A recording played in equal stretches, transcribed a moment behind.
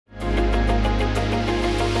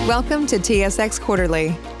Welcome to TSX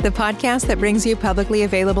Quarterly, the podcast that brings you publicly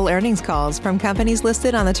available earnings calls from companies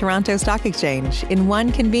listed on the Toronto Stock Exchange in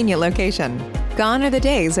one convenient location. Gone are the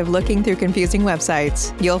days of looking through confusing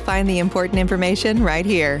websites. You'll find the important information right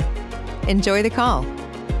here. Enjoy the call.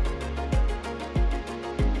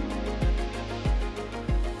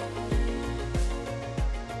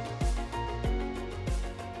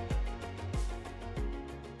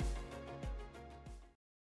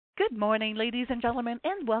 Good morning, ladies and gentlemen,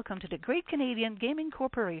 and welcome to the Great Canadian Gaming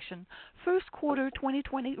Corporation First Quarter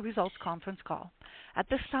 2020 Results Conference Call. At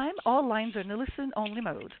this time, all lines are in listen-only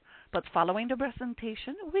mode, but following the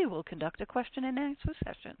presentation, we will conduct a question-and-answer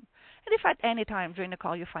session. And if at any time during the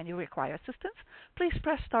call you find you require assistance, please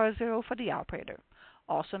press star 0 for the operator.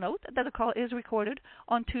 Also note that the call is recorded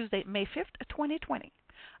on Tuesday, May 5th, 2020.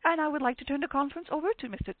 And I would like to turn the conference over to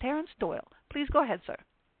Mr. Terrence Doyle. Please go ahead, sir.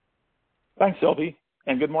 Thanks, Sylvie.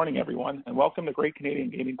 And good morning, everyone, and welcome to Great Canadian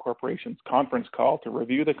Gaming Corporation's conference call to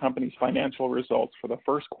review the company's financial results for the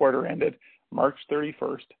first quarter ended March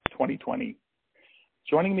 31st, 2020.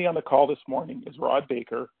 Joining me on the call this morning is Rod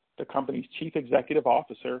Baker, the company's Chief Executive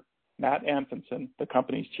Officer, Matt Anfinson, the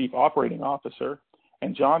company's Chief Operating Officer,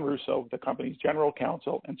 and John Russo, the company's General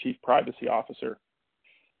Counsel and Chief Privacy Officer.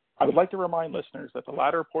 I would like to remind listeners that the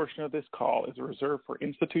latter portion of this call is reserved for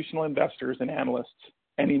institutional investors and analysts.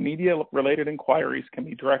 Any media-related inquiries can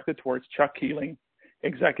be directed towards Chuck Keeling,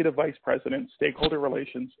 Executive Vice President, Stakeholder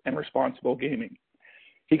Relations and Responsible Gaming.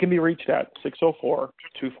 He can be reached at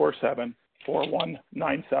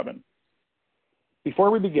 604-247-4197.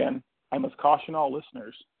 Before we begin, I must caution all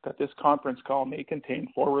listeners that this conference call may contain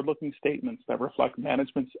forward-looking statements that reflect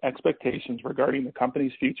management's expectations regarding the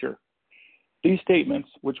company's future. These statements,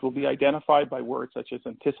 which will be identified by words such as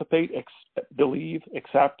anticipate, believe,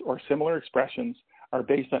 accept, or similar expressions, are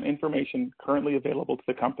based on information currently available to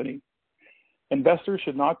the company. Investors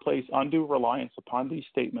should not place undue reliance upon these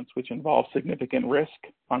statements, which involve significant risk,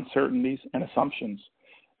 uncertainties, and assumptions.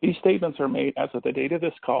 These statements are made as of the date of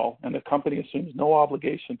this call, and the company assumes no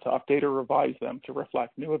obligation to update or revise them to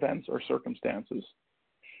reflect new events or circumstances.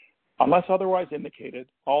 Unless otherwise indicated,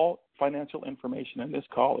 all financial information in this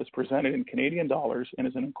call is presented in Canadian dollars and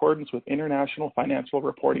is in accordance with International Financial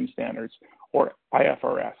Reporting Standards, or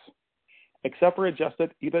IFRS. Except for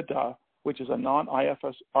adjusted EBITDA, which is a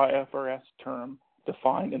non-IFRS term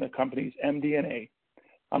defined in the company's MD&A.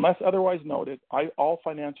 Unless otherwise noted, all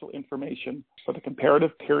financial information for the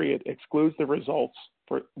comparative period excludes the results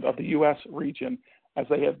of the U.S. region as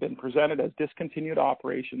they have been presented as discontinued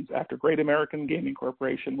operations after Great American Gaming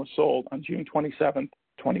Corporation was sold on June 27,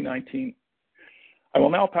 2019. I will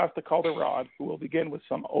now pass the call to Rod, who will begin with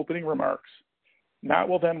some opening remarks. Matt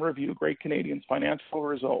will then review Great Canadian's financial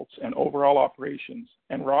results and overall operations,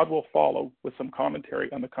 and Rod will follow with some commentary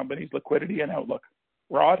on the company's liquidity and outlook.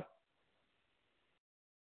 Rod?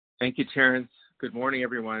 Thank you, Terrence. Good morning,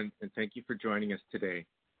 everyone, and thank you for joining us today.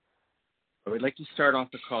 I would like to start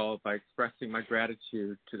off the call by expressing my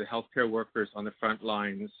gratitude to the healthcare workers on the front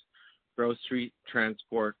lines, grocery,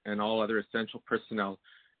 transport, and all other essential personnel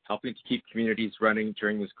helping to keep communities running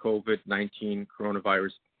during this COVID-19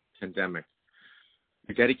 coronavirus pandemic.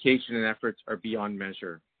 Your dedication and efforts are beyond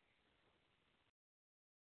measure.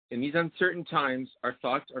 In these uncertain times, our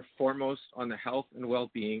thoughts are foremost on the health and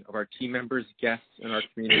well-being of our team members, guests, and our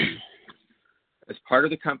community. As part of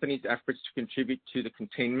the company's efforts to contribute to the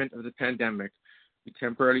containment of the pandemic, we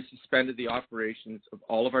temporarily suspended the operations of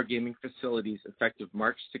all of our gaming facilities effective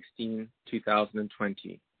March 16,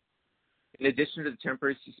 2020. In addition to the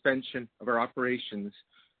temporary suspension of our operations,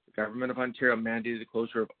 the Government of Ontario mandated the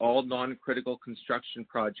closure of all non-critical construction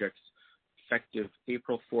projects effective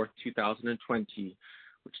April 4, 2020,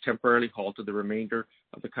 which temporarily halted the remainder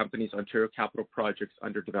of the company's Ontario capital projects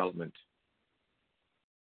under development.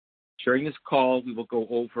 During this call, we will go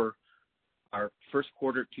over our first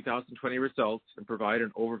quarter 2020 results and provide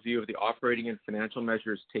an overview of the operating and financial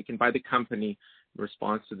measures taken by the company in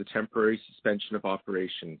response to the temporary suspension of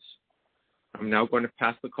operations. I'm now going to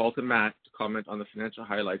pass the call to Matt to comment on the financial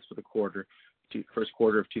highlights for the first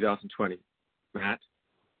quarter of 2020. Matt?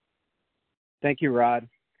 Thank you, Rod.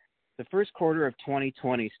 The first quarter of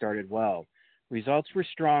 2020 started well. Results were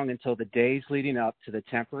strong until the days leading up to the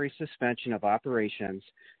temporary suspension of operations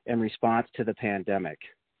in response to the pandemic.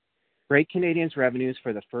 Great Canadian's revenues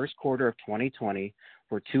for the first quarter of 2020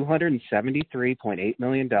 were $273.8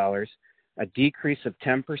 million, a decrease of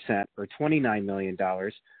 10% or $29 million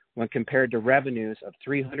when compared to revenues of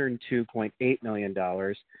 $302.8 million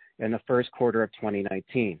in the first quarter of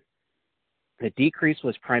 2019. The decrease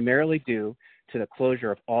was primarily due to the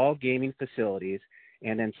closure of all gaming facilities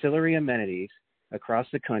and ancillary amenities across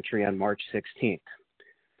the country on March 16th.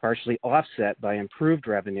 partially offset by improved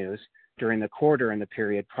revenues during the quarter and the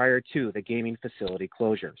period prior to the gaming facility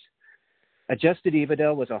closures. Adjusted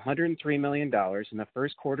EBITDA was $103 million in the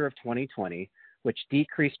first quarter of 2020, which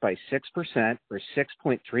decreased by 6% or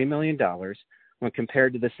 $6.3 million when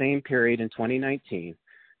compared to the same period in 2019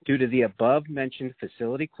 due to the above-mentioned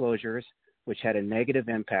facility closures, which had a negative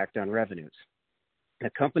impact on revenues. The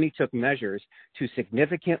company took measures to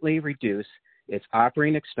significantly reduce its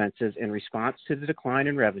operating expenses in response to the decline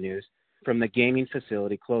in revenues from the gaming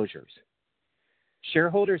facility closures.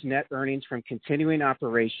 Shareholders' net earnings from continuing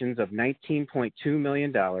operations of $19.2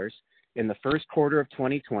 million in the first quarter of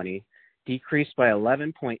 2020 decreased by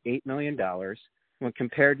 $11.8 million when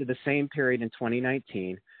compared to the same period in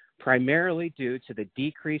 2019, primarily due to the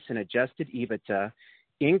decrease in adjusted EBITDA,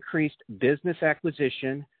 increased business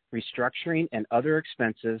acquisition, restructuring, and other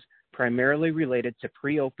expenses primarily related to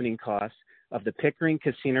pre-opening costs of the Pickering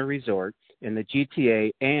Casino Resort in the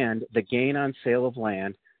GTA and the gain on sale of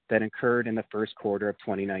land that occurred in the first quarter of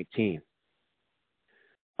 2019.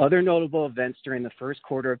 Other notable events during the first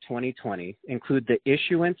quarter of 2020 include the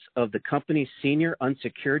issuance of the company's senior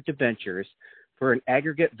unsecured debentures for an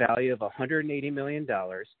aggregate value of $180 million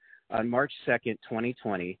on March 2nd,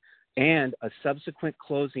 2020, and a subsequent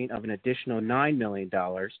closing of an additional $9 million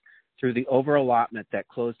through the over-allotment that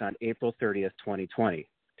closed on April 30th, 2020.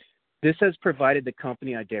 This has provided the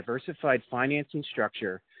company a diversified financing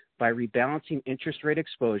structure by rebalancing interest rate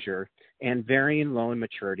exposure and varying loan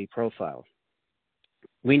maturity profile.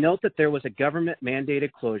 We note that there was a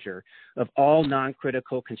government-mandated closure of all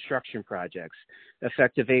non-critical construction projects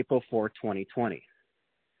effective April 4, 2020.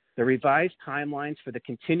 The revised timelines for the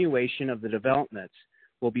continuation of the developments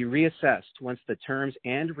will be reassessed once the terms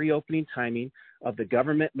and reopening timing of the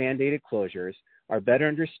government-mandated closures are better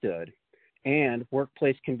understood and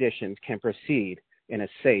workplace conditions can proceed in a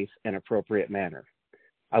safe and appropriate manner.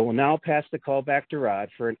 I will now pass the call back to Rod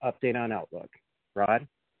for an update on Outlook. Rod?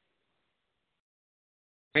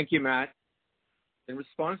 Thank you, Matt. In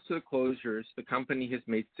response to the closures, the company has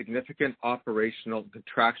made significant operational and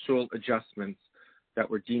contractual adjustments that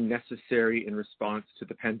were deemed necessary in response to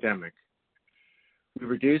the pandemic. We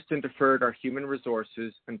reduced and deferred our human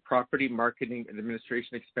resources and property marketing and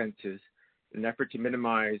administration expenses in an effort to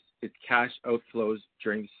minimize its cash outflows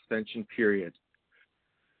during the suspension period.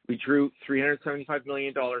 We drew $375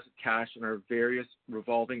 million of cash in our various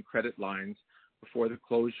revolving credit lines before the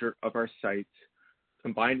closure of our sites,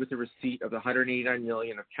 combined with the receipt of the $189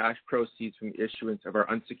 million of cash proceeds from the issuance of our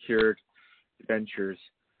unsecured debentures,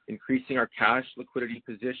 increasing our cash liquidity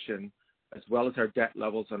position as well as our debt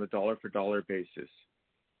levels on a dollar-for-dollar basis.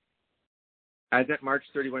 As at March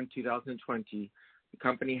 31, 2020, the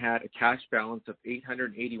company had a cash balance of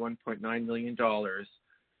 $881.9 million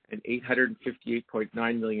and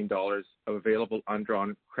 $858.9 million of available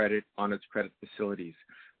undrawn credit on its credit facilities,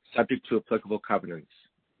 subject to applicable covenants.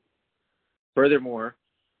 Furthermore,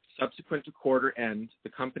 subsequent to quarter end, the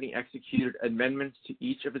company executed amendments to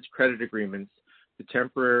each of its credit agreements to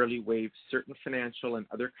temporarily waive certain financial and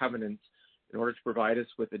other covenants in order to provide us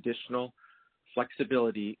with additional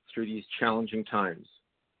flexibility through these challenging times.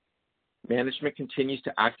 Management continues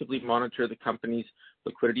to actively monitor the company's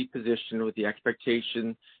liquidity position with the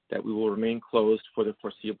expectation that we will remain closed for the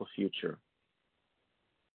foreseeable future.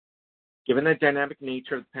 Given the dynamic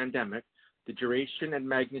nature of the pandemic, the duration and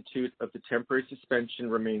magnitude of the temporary suspension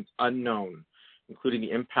remains unknown, including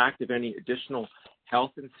the impact of any additional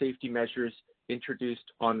health and safety measures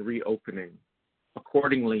introduced on reopening.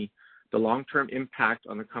 Accordingly, the long-term impact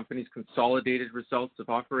on the company's consolidated results of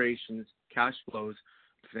operations, cash flows,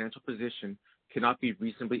 and financial position cannot be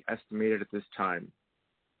reasonably estimated at this time.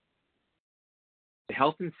 The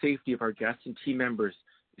health and safety of our guests and team members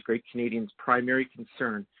is Great Canadian's primary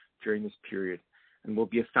concern during this period and will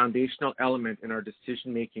be a foundational element in our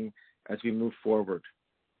decision-making as we move forward.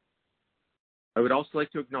 I would also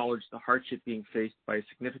like to acknowledge the hardship being faced by a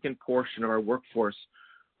significant portion of our workforce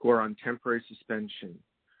who are on temporary suspension.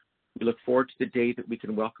 We look forward to the day that we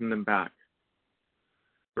can welcome them back.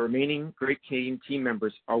 The remaining Great Canadian team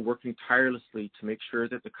members are working tirelessly to make sure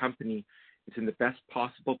that the company is in the best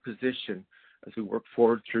possible position as we work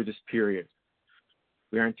forward through this period.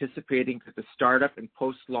 We are anticipating that the startup and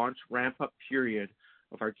post-launch ramp-up period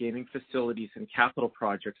of our gaming facilities and capital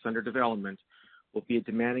projects under development will be a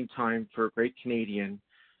demanding time for Great Canadian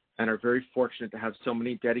and are very fortunate to have so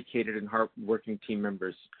many dedicated and hard-working team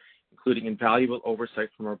members, including invaluable oversight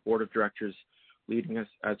from our board of directors leading us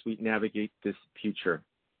as we navigate this future.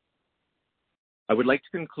 I would like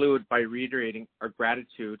to conclude by reiterating our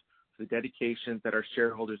gratitude for the dedication that our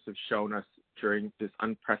shareholders have shown us during this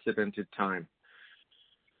unprecedented time.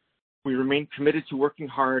 We remain committed to working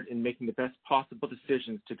hard and making the best possible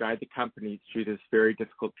decisions to guide the company through this very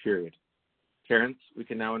difficult period. Terence, we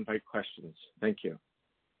can now invite questions. Thank you.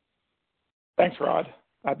 Thanks, Rod.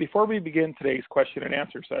 Before we begin today's question and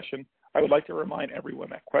answer session, I would like to remind everyone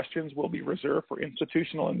that questions will be reserved for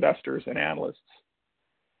institutional investors and analysts.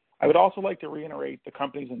 I would also like to reiterate the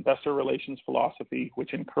company's investor relations philosophy,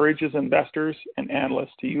 which encourages investors and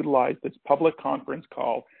analysts to utilize this public conference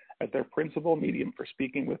call as their principal medium for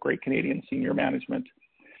speaking with Great Canadian senior management.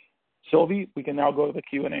 Sylvie, we can now go to the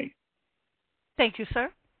Q&A. Thank you,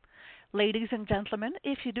 sir. Ladies and gentlemen,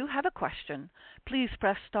 if you do have a question, please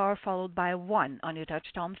press star followed by 1 on your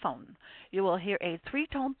touch-tone phone. You will hear a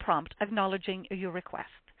 3-tone prompt acknowledging your request.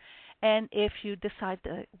 And if you decide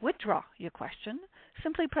to withdraw your question,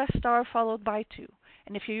 simply press star followed by 2.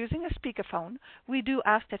 And if you're using a speakerphone, we do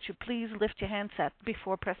ask that you please lift your handset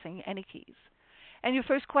before pressing any keys. And your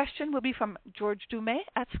first question will be from George Dumais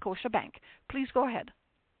at Scotiabank. Please go ahead.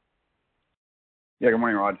 Yeah, good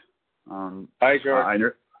morning, Rod. Hi,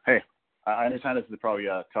 George. I understand this is probably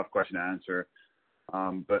a tough question to answer,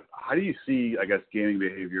 but how do you see, I guess, gaming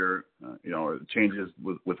behavior, changes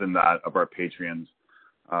within that of our patrons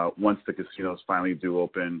once the casinos finally do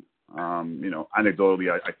open?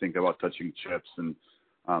 Anecdotally, I think about touching chips and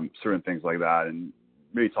certain things like that, and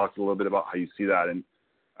maybe talk a little bit about how you see that. And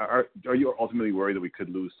are you ultimately worried that we could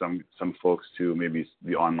lose some folks to maybe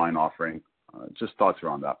the online offering? Just thoughts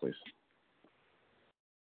around that, please.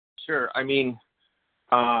 Sure. I mean,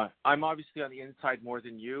 I'm obviously on the inside more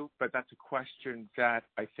than you, but that's a question that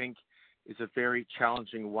I think is a very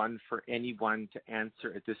challenging one for anyone to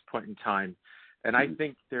answer at this point in time. And I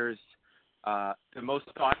think there's the most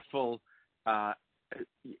thoughtful,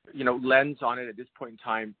 lens on it at this point in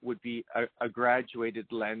time would be a graduated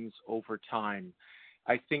lens over time.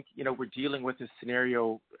 I think, we're dealing with a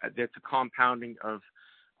scenario that's a compounding of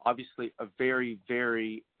obviously a very,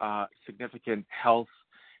 very significant health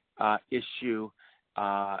issue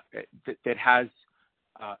that has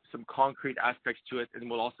some concrete aspects to it, and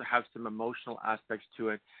will also have some emotional aspects to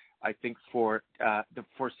it, I think, for the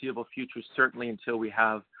foreseeable future, certainly until we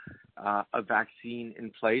have a vaccine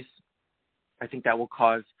in place. I think that will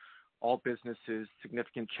cause all businesses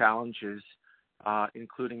significant challenges,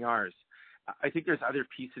 including ours. I think there's other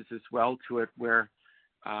pieces as well to it where,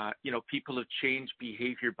 people have changed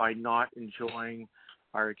behavior by not enjoying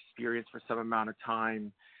our experience for some amount of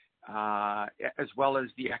time, as well as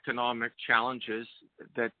the economic challenges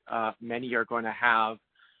that many are going to have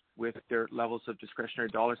with their levels of discretionary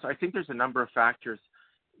dollars. So I think there's a number of factors,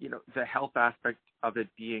 the health aspect of it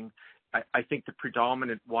being, I think, the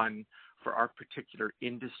predominant one for our particular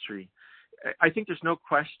industry. I think there's no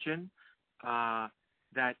question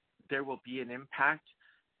that there will be an impact,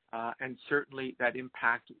 and certainly that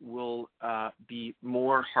impact will be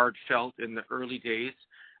more heartfelt in the early days,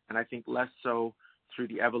 and I think less so through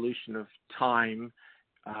the evolution of time.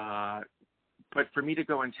 But for me to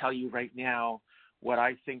go and tell you right now what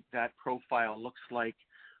I think that profile looks like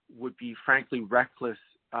would be frankly reckless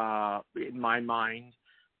in my mind,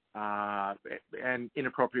 and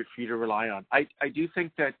inappropriate for you to rely on. I do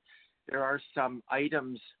think that there are some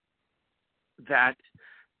items that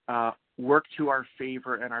work to our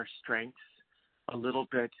favor and our strengths a little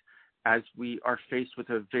bit as we are faced with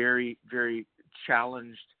a very, very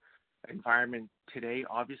challenged environment today,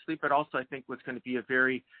 obviously, but also I think what's going to be a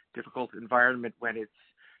very difficult environment when it's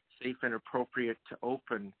safe and appropriate to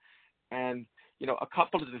open. And, a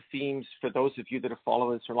couple of the themes for those of you that have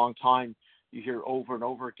followed us for a long time, you hear over and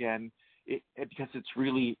over again, because it's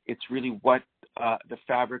really what the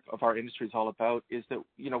fabric of our industry is all about, is that,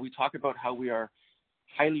 we talk about how we are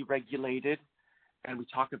highly regulated and we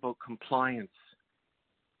talk about compliance.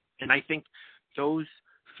 And I think those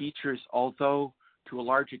features, although to a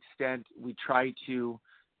large extent we try to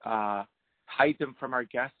hide them from our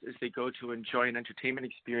guests as they go to enjoy an entertainment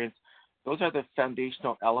experience, those are the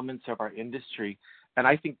foundational elements of our industry. And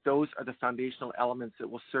I think those are the foundational elements that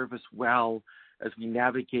will serve us well as we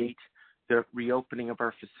navigate the reopening of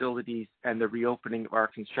our facilities and the reopening of our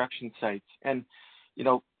construction sites. And,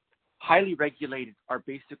 highly regulated are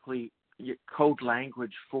basically code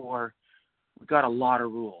language for, we've got a lot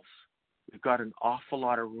of rules. We've got an awful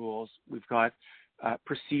lot of rules. We've got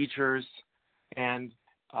procedures and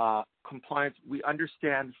compliance. We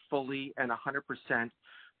understand fully and 100%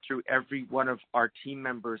 through every one of our team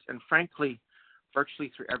members, and frankly,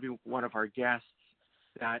 virtually through every one of our guests,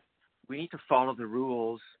 that we need to follow the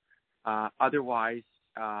rules. Otherwise,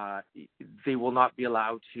 they will not be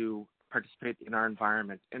allowed to participate in our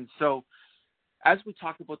environment. And so as we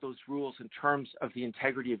talk about those rules in terms of the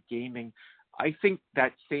integrity of gaming, I think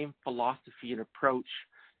that same philosophy and approach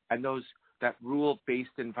and that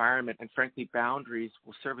rule-based environment and, frankly, boundaries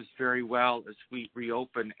will serve us very well as we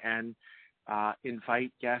reopen and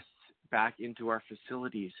invite guests back into our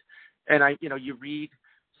facilities. And you read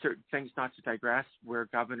certain things, not to digress, where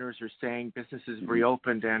governors are saying businesses have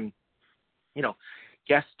reopened and,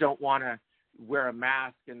 guests don't want to wear a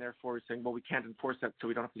mask, and therefore saying, well, we can't enforce that, so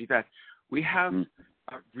we don't have to do that. We have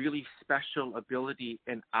a really special ability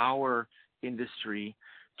in our industry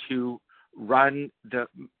to run the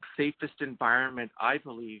safest environment, I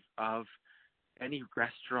believe, of any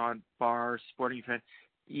restaurant, bar, sporting event,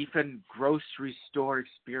 even grocery store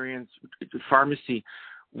experience, pharmacy.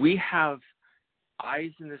 We have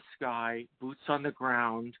eyes in the sky, boots on the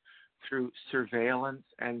ground through surveillance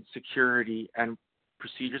and security and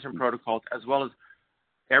procedures and protocols, as well as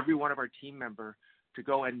every one of our team member to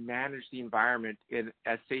go and manage the environment in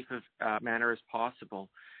as safe a manner as possible.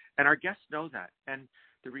 And our guests know that. And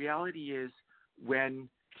the reality is, when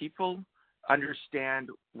people understand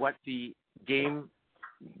what the game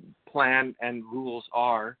plan and rules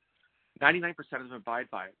are, 99% of them abide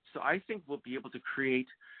by it. So I think we'll be able to create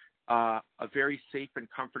a very safe and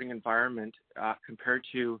comforting environment compared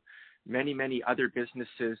to many, many other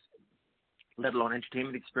businesses, let alone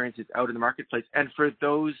entertainment experiences out in the marketplace. And for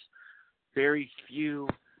those very few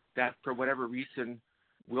that, for whatever reason,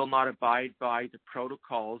 will not abide by the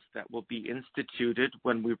protocols that will be instituted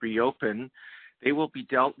when we reopen, they will be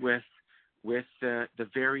dealt with the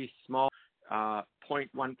very small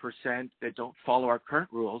 0.1% that don't follow our current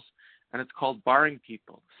rules, and it's called barring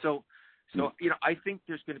people. So I think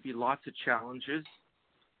there's going to be lots of challenges.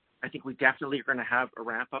 I think we definitely are going to have a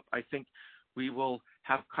ramp up. I think we will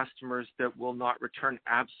have customers that will not return,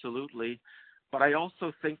 absolutely. But I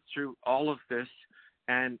also think through all of this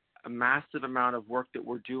and a massive amount of work that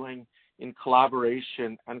we're doing in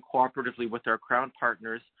collaboration and cooperatively with our Crown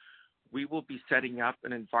partners, we will be setting up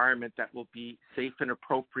an environment that will be safe and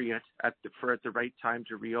appropriate at the right time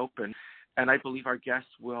to reopen. And I believe our guests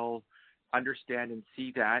will understand and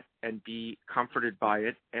see that and be comforted by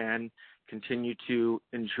it and continue to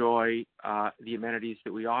enjoy the amenities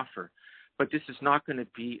that we offer. But this is not going to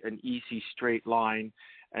be an easy straight line,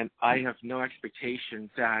 and I have no expectation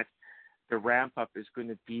that the ramp up is going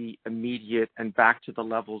to be immediate and back to the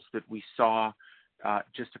levels that we saw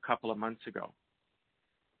just a couple of months ago.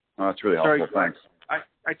 Oh, that's really helpful. Sorry, thanks.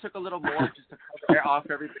 I took a little more just to cover off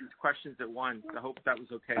everybody's questions at once. I hope that was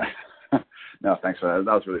okay. No, thanks for that.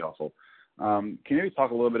 That was really helpful. Can you maybe talk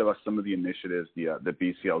a little bit about some of the initiatives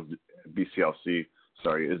the BCLC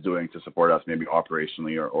is doing to support us, maybe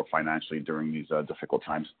operationally or financially during these difficult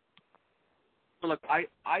times? Look,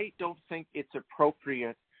 I don't think it's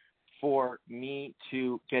appropriate for me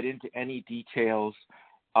to get into any details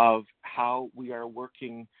of how we are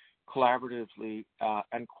working collaboratively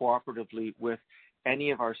and cooperatively with any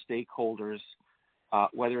of our stakeholders,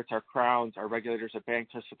 whether it's our crowns, our regulators, our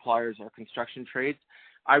banks, our suppliers, our construction trades.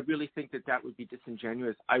 I really think that would be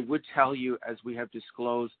disingenuous. I would tell you, as we have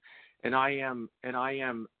disclosed, and I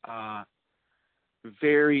am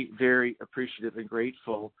very, very appreciative and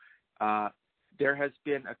grateful. There has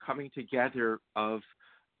been a coming together of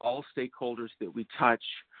all stakeholders that we touch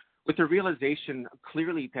with the realization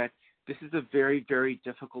clearly that this is a very, very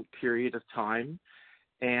difficult period of time.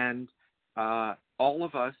 And all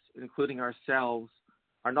of us, including ourselves,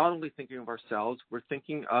 are not only thinking of ourselves, we're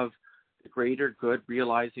thinking of the greater good,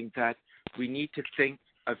 realizing that we need to think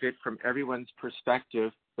of it from everyone's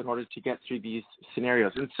perspective in order to get through these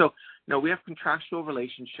scenarios. And so, we have contractual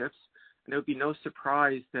relationships, and it would be no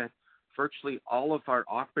surprise that virtually all of our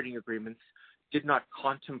operating agreements did not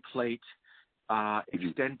contemplate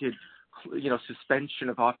extended, suspension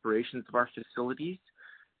of operations of our facilities.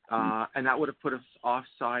 And that would have put us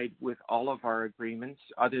offside with all of our agreements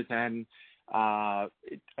other than, I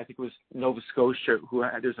think it was Nova Scotia,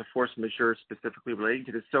 there's a force majeure specifically relating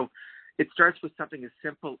to this. So it starts with something as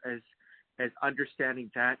simple as understanding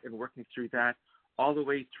that and working through that, all the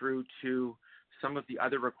way through to some of the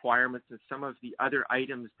other requirements and some of the other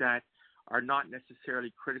items that are not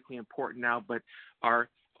necessarily critically important now, but are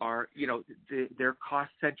they're cost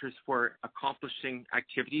centers for accomplishing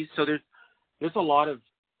activities. So there's a lot of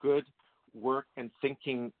good work and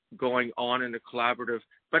thinking going on in a collaborative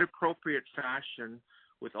but appropriate fashion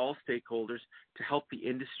with all stakeholders to help the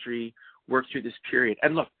industry work through this period.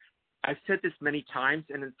 And look, I've said this many times,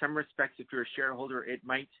 and in some respects, if you're a shareholder, it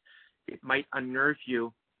might unnerve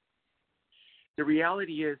you. The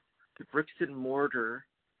reality is the bricks and mortar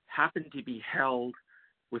happen to be held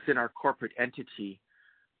within our corporate entity,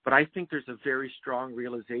 but I think there's a very strong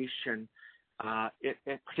realization,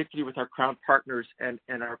 particularly with our Crown partners and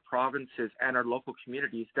our provinces and our local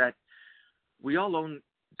communities, that we all own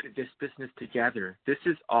this business together. This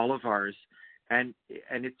is all of ours, and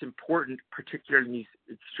it's important, particularly in these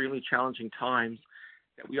extremely challenging times,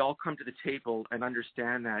 that we all come to the table and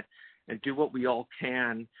understand that and do what we all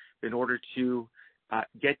can in order to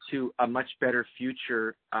get to a much better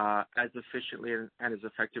future as efficiently and as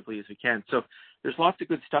effectively as we can. So there's lots of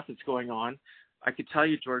good stuff that's going on. I could tell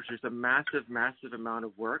you, George, there's a massive, massive amount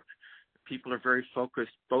of work. People are very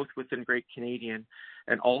focused, both within Great Canadian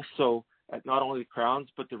and also at not only the Crowns,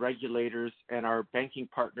 but the regulators and our banking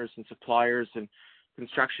partners and suppliers and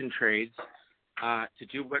construction trades to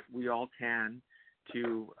do what we all can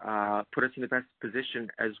to put us in the best position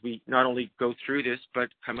as we not only go through this, but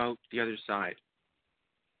come out the other side.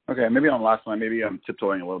 Okay, maybe on the last one, maybe I'm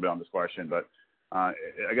tiptoeing a little bit on this question, but I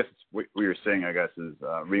guess it's what you're saying, I guess, is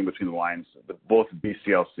reading between the lines, but both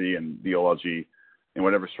BCLC and the OLG, in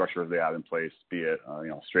whatever structure they have in place, be it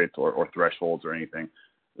straight or thresholds or anything,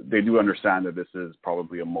 they do understand that this is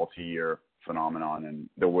probably a multi-year phenomenon, and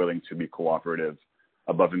they're willing to be cooperative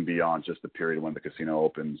above and beyond just the period when the casino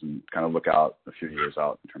opens, and kind of look out a few years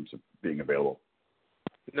out in terms of being available.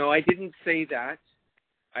 No, I didn't say that,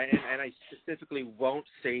 and I specifically won't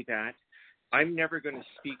say that. I'm never going to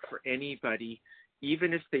speak for anybody,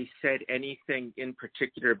 even if they said anything in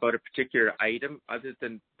particular about a particular item other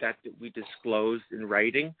than that we disclosed in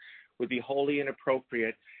writing, would be wholly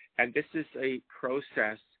inappropriate. And this is a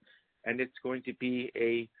process, and it's going to be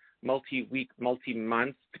a multi-week,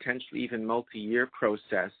 multi-month, potentially even multi-year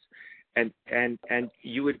process. And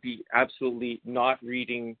you would be absolutely not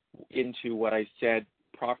reading into what I said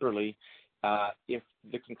properly if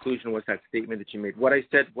the conclusion was that statement that you made. What I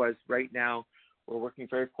said was, right now, we're working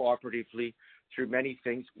very cooperatively through many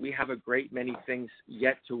things. We have a great many things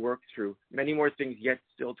yet to work through, many more things yet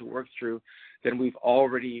still to work through than we've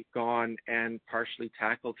already gone and partially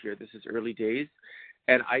tackled here. This is early days,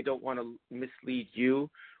 and I don't want to mislead you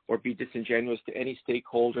or be disingenuous to any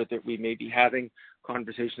stakeholder that we may be having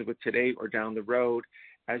conversations with today or down the road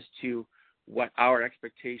as to what our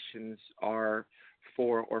expectations are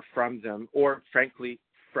for or from them, or frankly,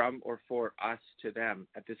 from or for us to them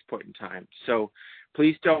at this point in time. So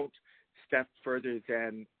please don't step further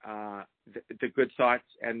than the good thoughts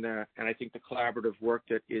and I think the collaborative work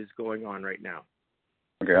that is going on right now.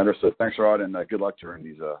 Okay, understood. Thanks, Rod, and good luck during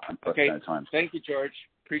these unprecedented times. Thank you, George.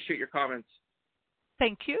 Appreciate your comments.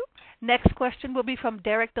 Thank you. Next question will be from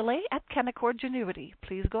Derek Delaye at Canaccord Genuity.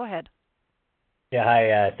 Please go ahead. Yeah,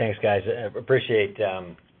 hi. Thanks, guys. Appreciate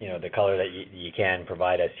the color that you can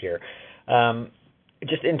provide us here.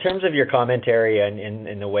 Just in terms of your commentary and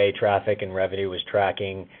in the way traffic and revenue was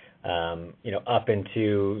tracking, up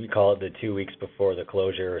into, you call it the 2 weeks before the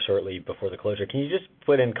closure or shortly before the closure, can you just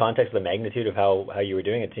put in context the magnitude of how you were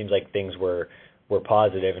doing? It seems like things were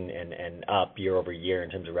positive and up year over year in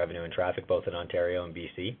terms of revenue and traffic, both in Ontario and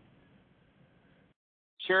BC.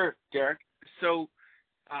 Sure, Derek. So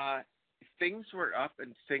things were up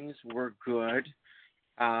and things were good.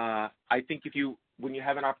 I think when you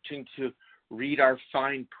have an opportunity to read our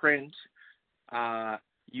fine print,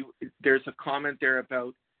 there's a comment there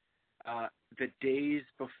about the days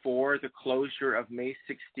before the closure of May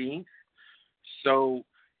 16th. So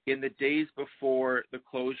in the days before the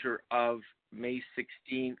closure of May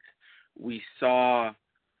 16th, we saw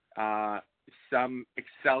some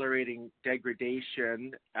accelerating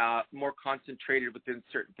degradation, more concentrated within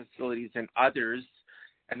certain facilities than others,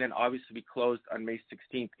 and then obviously we closed on May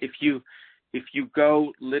 16th. If you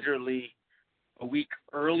go literally a week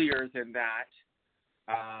earlier than that,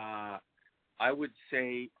 I would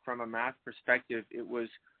say from a math perspective, it was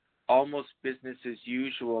almost business as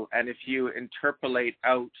usual. And if you interpolate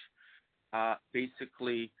out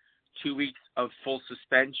basically 2 weeks of full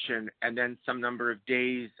suspension and then some number of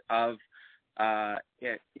days of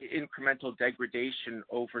incremental degradation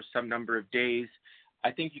over some number of days,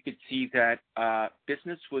 I think you could see that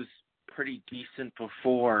business was pretty decent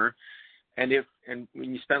before. And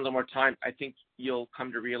when you spend a little more time, I think you'll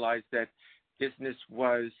come to realize that business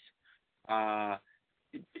was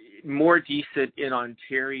more decent in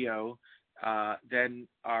Ontario than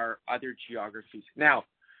our other geographies. Now,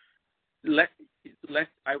 I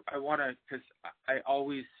want to, because I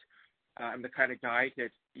always I'm the kind of guy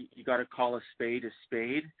that you got to call a spade.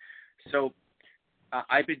 So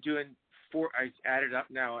I've been doing I added up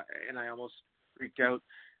now and I almost freaked out.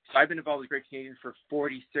 So I've been involved with Great Canadian for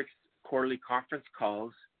 46 quarterly conference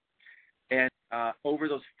calls, and over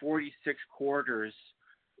those 46 quarters,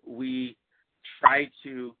 we try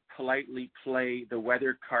to politely play the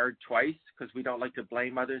weather card twice because we don't like to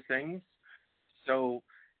blame other things. So,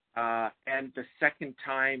 and the second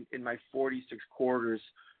time in my 46 quarters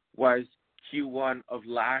was Q1 of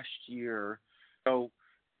last year. So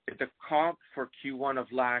the comp for Q1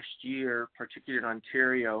 of last year, particularly in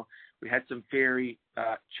Ontario, we had some very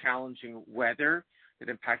challenging weather that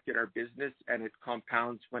impacted our business, and it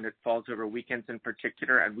compounds when it falls over weekends in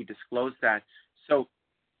particular, and we disclose that. So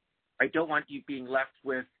I don't want you being left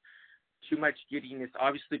with too much giddiness.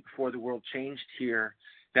 Obviously, before the world changed here,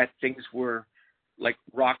 that things were like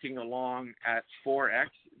rocking along at 4x.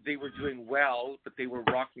 They were doing well, but they were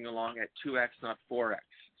rocking along at 2x, not 4x.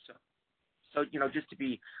 So just to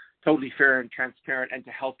be totally fair and transparent and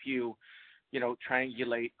to help you,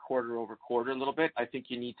 triangulate quarter over quarter a little bit, I think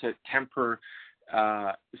you need to temper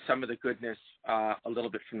some of the goodness a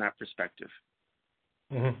little bit from that perspective.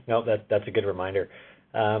 Mm-hmm. No, that's a good reminder.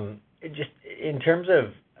 Just in terms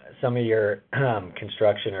of some of your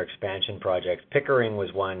construction or expansion projects, Pickering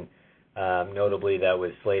was one notably that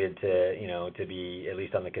was slated to be, at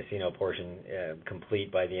least on the casino portion,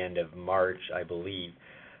 complete by the end of March, I believe.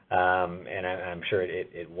 And I'm sure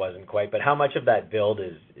it wasn't quite. But how much of that build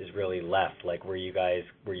is really left? Like, were you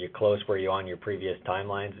close? Were you on your previous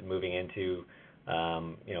timelines moving into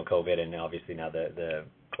COVID and obviously now the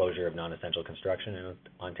closure of non-essential construction in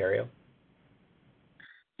Ontario?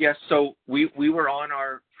 Yes, so we were on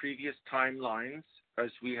our previous timelines as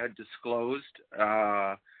we had disclosed,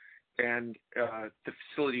 and the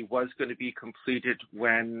facility was going to be completed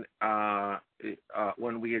when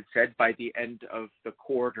we had said by the end of the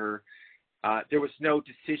quarter. There was no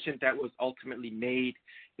decision that was ultimately made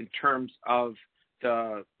in terms of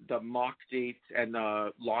the mock dates and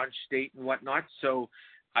the launch date and whatnot. So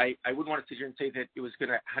I wouldn't want to sit here and say that it was going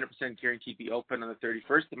to 100% guaranteed be open on the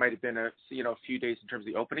 31st. It might have been a few days in terms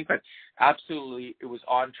of the opening, but absolutely it was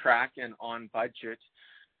on track and on budget.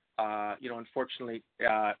 Unfortunately,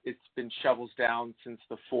 it's been shovels down since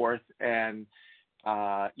the 4th, and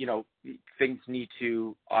things need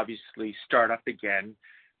to obviously start up again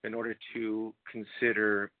in order to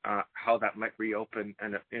consider how that might reopen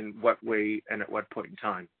and in what way and at what point in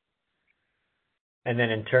time. And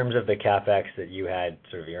then in terms of the CapEx that you had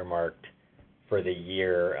sort of earmarked for the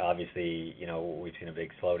year, obviously, we've seen a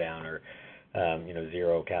big slowdown or,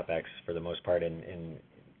 zero CapEx for the most part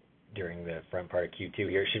during the front part of Q2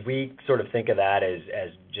 here. Should we sort of think of that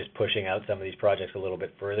as just pushing out some of these projects a little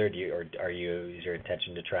bit further? Is your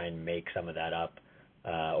intention to try and make some of that up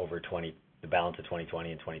over the balance of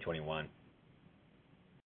 2020 and 2021?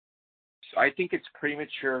 So I think it's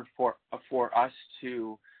premature for us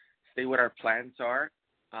to say what our plans are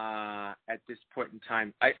at this point in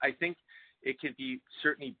time. I think it can be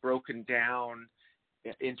certainly broken down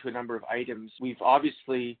into a number of items. We've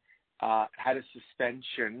obviously had a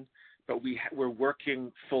suspension, but we're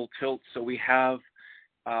working full tilt. So we have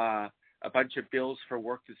a bunch of bills for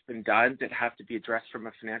work that's been done that have to be addressed from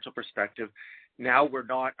a financial perspective. Now we're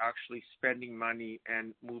not actually spending money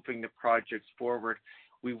and moving the projects forward.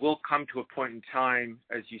 We will come to a point in time,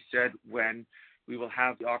 as you said, when we will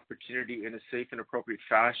have the opportunity in a safe and appropriate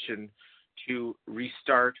fashion to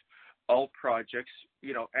restart all projects,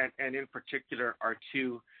 and in particular our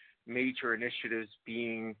two major initiatives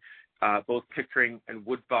being both Pickering and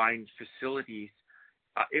Woodbine facilities.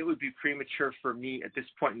 It would be premature for me at this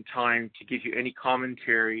point in time to give you any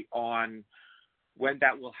commentary on when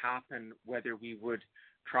that will happen, whether we would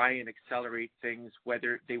try and accelerate things,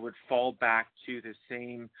 whether they would fall back to the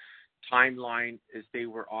same timeline as they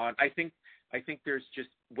were on. I think there's just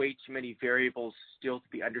way too many variables still to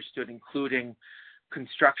be understood, including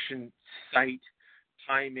construction site,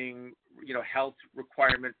 timing, health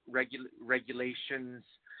requirement regulations,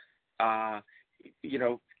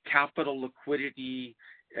 capital liquidity,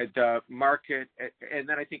 the market, and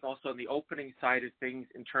then I think also on the opening side of things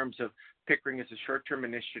in terms of Pickering as a short-term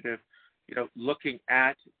initiative, looking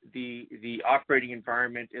at the operating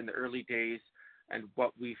environment in the early days and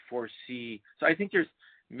what we foresee. So I think there's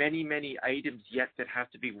many items yet that have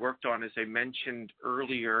to be worked on, as I mentioned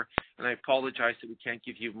earlier, and I apologize that we can't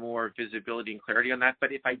give you more visibility and clarity on that.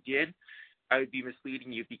 But if I did, I would be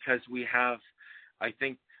misleading you because we have, I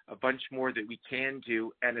think, a bunch more that we can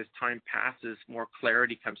do, and as time passes, more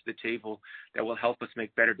clarity comes to the table that will help us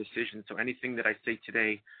make better decisions. So anything that I say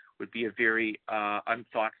today would be a very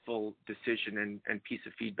unthoughtful decision and piece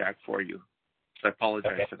of feedback for you. So I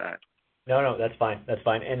apologize for that. No, that's fine.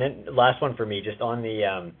 And then last one for me, just on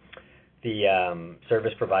the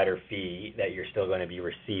service provider fee that you're still going to be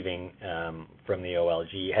receiving from the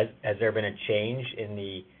OLG. Has there been a change in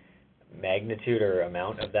the magnitude or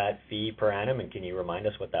amount of that fee per annum, and can you remind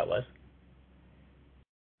us what that was?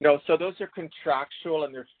 No, so those are contractual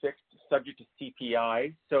and they're fixed, subject to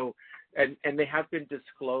CPI. So, and they have been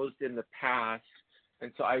disclosed in the past,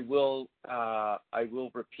 and so I will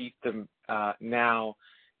repeat them now.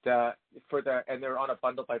 and they're on a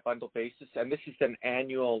bundle by bundle basis, and this is an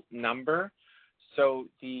annual number. So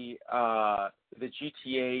the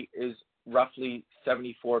GTA is roughly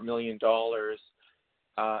 $74 million.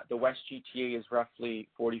 The West GTA is roughly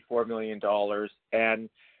 $44 million, and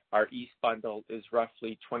our East bundle is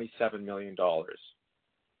roughly $27 million.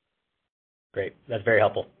 Great. That's very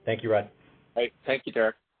helpful. Thank you, Rod. Right. Thank you,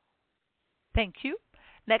 Derek. Thank you.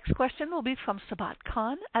 Next question will be from Sabahat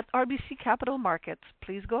Khan at RBC Capital Markets.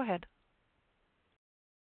 Please go ahead.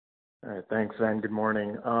 All right. Thanks, and good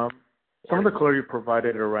morning. Some of the color you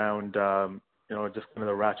provided around, just kind of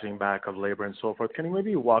the ratcheting back of labor and so forth. Can you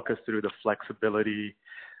maybe walk us through the flexibility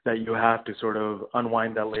that you have to sort of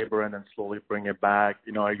unwind that labor and then slowly bring it back?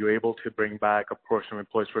 Are you able to bring back a portion of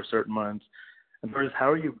employees for certain months? And first, how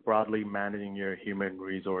are you broadly managing your human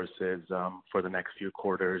resources for the next few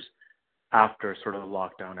quarters after sort of the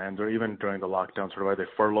lockdown ends, or even during the lockdown, sort of are they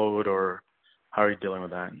furloughed, or how are you dealing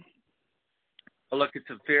with that? Well, look, it's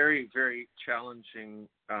a very, very challenging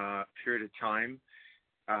period of time,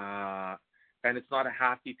 and it's not a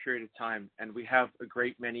happy period of time. And we have a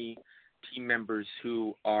great many team members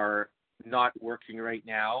who are not working right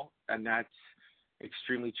now, and that's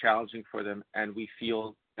extremely challenging for them, and we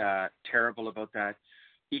feel terrible about that.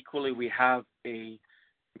 Equally, we have a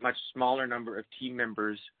much smaller number of team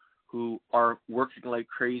members who are working like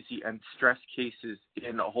crazy and stress cases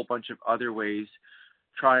in a whole bunch of other ways,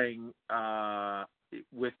 trying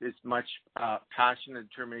with as much passion and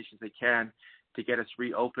determination as they can to get us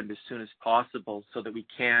reopened as soon as possible so that we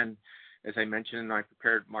can, as I mentioned in my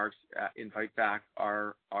prepared remarks, invite back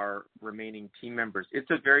our remaining team members. It's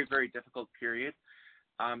a very, very difficult period.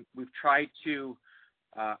 We've tried to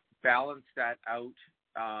balance that out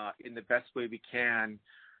in the best way we can,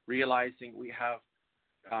 realizing we have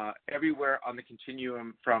everywhere on the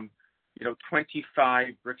continuum from 25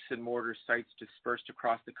 bricks and mortar sites dispersed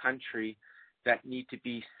across the country that need to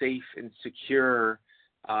be safe and secure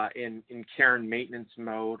in care and maintenance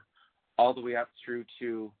mode, all the way up through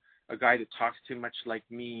to a guy that talks too much like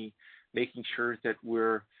me, making sure that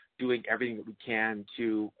we're doing everything that we can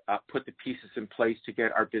to put the pieces in place to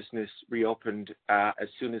get our business reopened as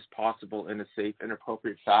soon as possible in a safe and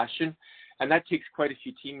appropriate fashion. And that takes quite a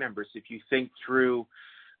few team members. If you think through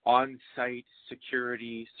on-site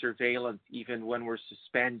security, surveillance, even when we're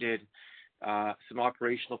suspended, some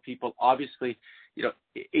operational people, obviously,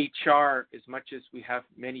 HR, as much as we have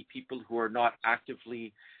many people who are not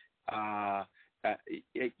actively, at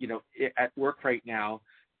work right now,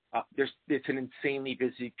 it's an insanely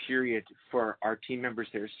busy period for our team members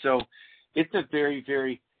there. So it's a very,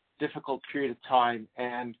 very difficult period of time,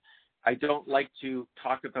 and I don't like to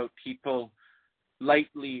talk about people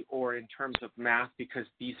lightly or in terms of math, because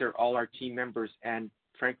these are all our team members, and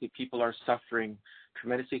frankly, people are suffering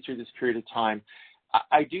tremendously through this period of time.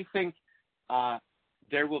 I do think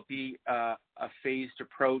there will be a phased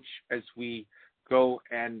approach as we go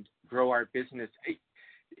and grow our business.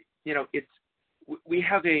 We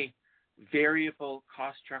have a variable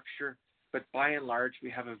cost structure, but by and large,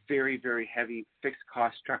 we have a very, very heavy fixed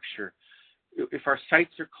cost structure. If our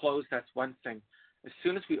sites are closed, that's one thing. As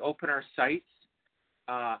soon as we open our sites,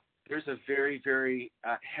 there's a very, very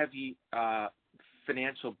heavy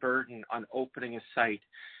financial burden on opening a site.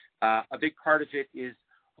 A big part of it is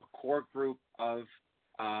a core group of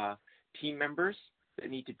team members that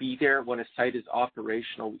need to be there when a site is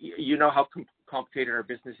operational. You know how complicated our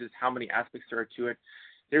business is, how many aspects there are to it.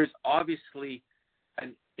 There's obviously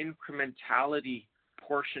an incrementality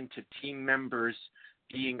portion to team members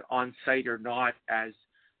being on site or not as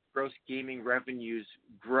gross gaming revenues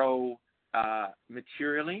grow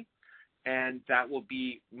materially, and that will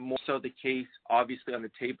be more so the case obviously on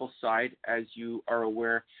the table side. As you are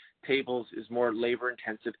aware, tables is more labor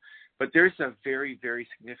intensive, but there's a very, very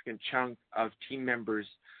significant chunk of team members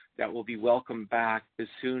that will be welcomed back as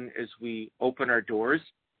soon as we open our doors,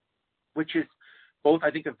 which is both,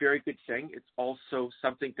 I think, a very good thing. It's also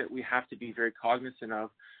something that we have to be very cognizant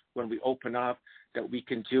of when we open up, that we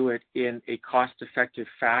can do it in a cost-effective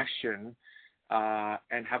fashion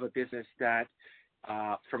and have a business that,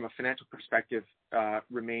 from a financial perspective,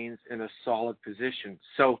 remains in a solid position.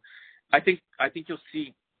 So I think you'll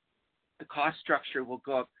see the cost structure will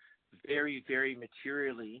go up very, very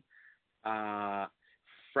materially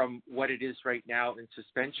from what it is right now in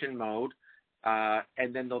suspension mode,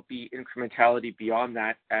 and then there'll be incrementality beyond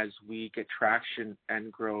that as we get traction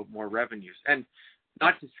and grow more revenues. And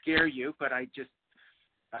not to scare you, but I just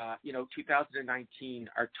 2019,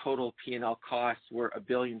 our total P&L costs were $1.05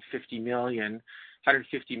 billion.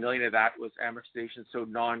 $150 million of that was amortization, so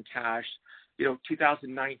non-cash.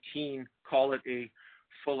 2019, call it a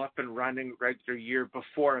full up and running regular year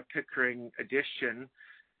before a Pickering addition,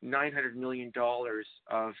 $900 million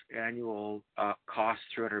of annual costs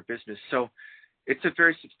throughout our business. So it's a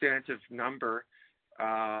very substantive number,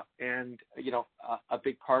 and a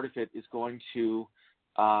big part of it is going to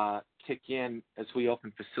kick in as we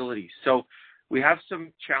open facilities. So we have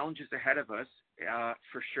some challenges ahead of us,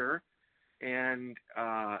 for sure, and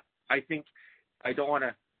I think I don't want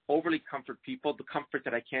to overly comfort people. The comfort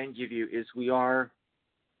that I can give you is we are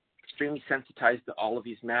extremely sensitized to all of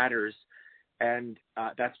these matters, and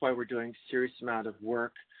that's why we're doing a serious amount of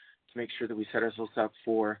work to make sure that we set ourselves up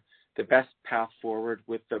for the best path forward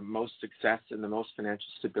with the most success and the most financial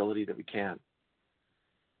stability that we can.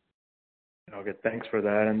 Okay, thanks for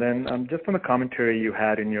that. And then just on the commentary you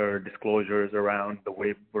had in your disclosures around the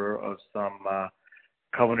waiver of some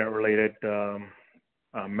covenant-related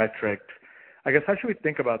metrics, I guess how should we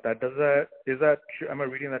think about that? Am I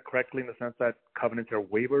reading that correctly in the sense that covenants are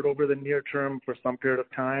waived over the near term for some period of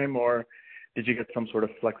time, or did you get some sort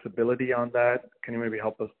of flexibility on that? Can you maybe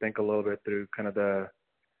help us think a little bit through kind of the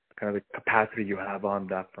capacity you have on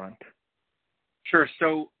that front? Sure.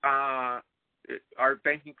 So our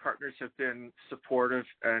banking partners have been supportive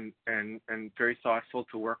and very thoughtful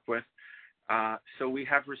to work with. So we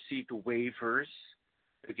have received waivers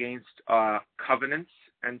against covenants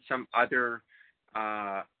and some other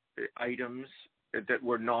items that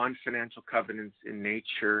were non-financial covenants in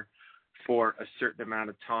nature for a certain amount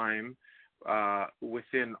of time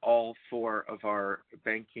within all four of our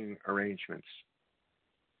banking arrangements.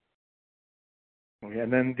 Okay,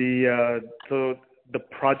 and then the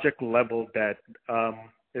project level debt,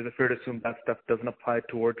 is it fair to assume that stuff doesn't apply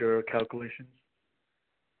toward your calculations?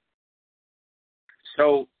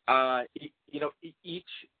 So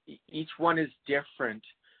each one is different,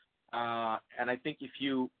 and I think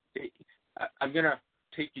I'm going to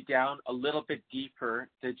take you down a little bit deeper.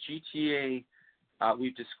 The GTA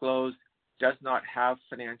we've disclosed does not have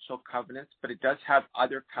financial covenants, but it does have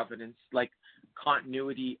other covenants like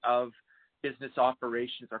continuity of business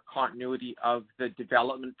operations or continuity of the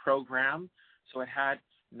development program. So it had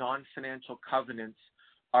non-financial covenants.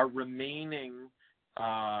 Our remaining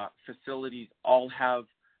facilities all have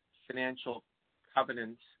financial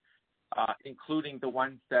covenants, including the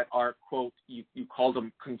ones that are, quote, you call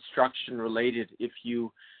them construction related. If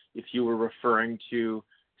you were referring to,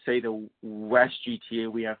 say, the West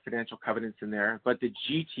GTA, we have financial covenants in there, but the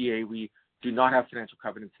GTA, we do not have financial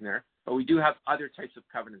covenants in there, but we do have other types of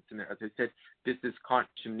covenants in there. As I said, this is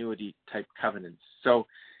continuity type covenants. So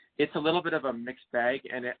it's a little bit of a mixed bag,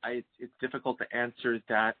 and it's difficult to answer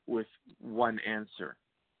that with one answer.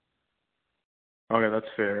 Okay,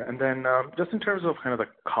 that's fair. And then just in terms of kind of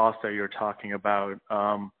the cost that you're talking about,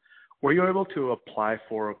 were you able to apply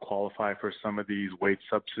for or qualify for some of these wage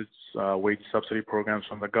subsidy programs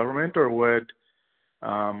from the government, or would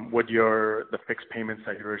the fixed payments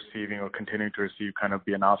that you're receiving or continuing to receive kind of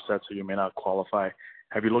be an offset so you may not qualify?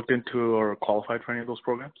 Have you looked into or qualified for any of those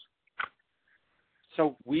programs?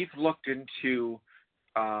 So we've looked into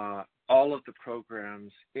all of the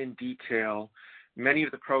programs in detail. Many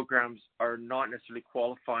of the programs are not necessarily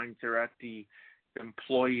qualifying. They're at the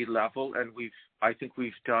employee level, and I think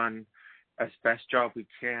we've done as best job we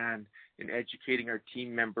can in educating our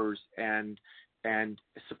team members and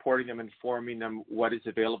supporting them, informing them what is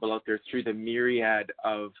available out there through the myriad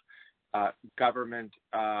of government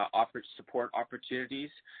support opportunities.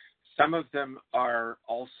 Some of them are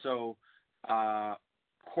also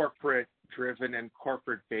corporate driven and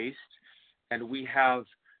corporate based, and we have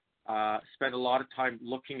spent a lot of time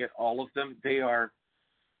looking at all of them. They are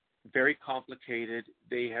very complicated.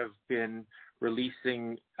 They have been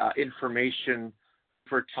releasing information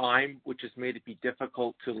for time, which has made it be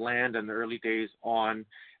difficult to land in the early days on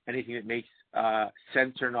anything that makes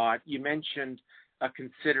sense or not. You mentioned a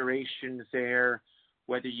consideration there,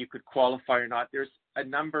 whether you could qualify or not. There's a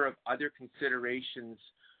number of other considerations,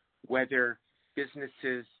 whether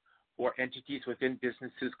businesses or entities within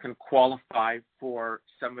businesses can qualify for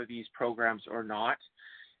some of these programs or not.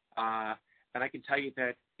 And I can tell you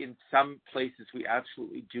that in some places we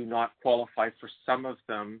absolutely do not qualify for some of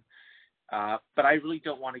them. But I really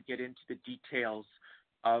don't want to get into the details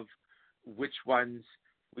of which ones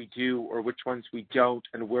we do or which ones we don't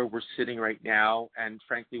and where we're sitting right now and,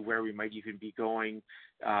 frankly, where we might even be going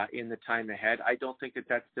in the time ahead. I don't think that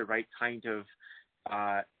that's the right kind of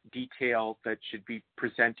detail that should be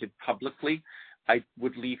presented publicly. I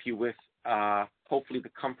would leave you with hopefully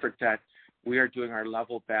the comfort that we are doing our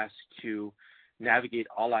level best to navigate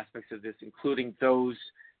all aspects of this, including those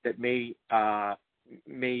that may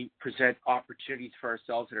present opportunities for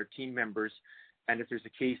ourselves and our team members And if there's a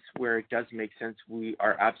case where it does make sense, we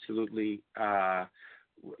are absolutely,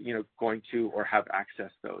 going to or have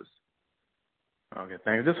accessed those. Okay,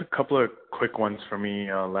 thanks. Just a couple of quick ones for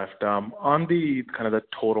me left. On the kind of the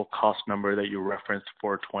total cost number that you referenced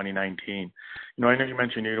for 2019, I know you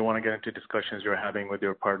mentioned you don't want to get into discussions you're having with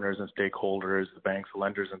your partners and stakeholders, the banks, the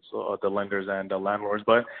lenders, and the lenders and the landlords,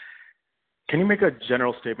 but can you make a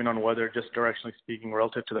general statement on whether, just directionally speaking,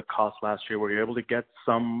 relative to the cost last year, were you able to get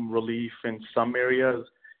some relief in some areas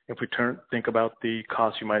if we think about the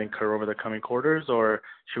costs you might incur over the coming quarters, or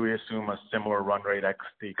should we assume a similar run rate x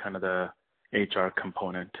the kind of the HR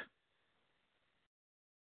component?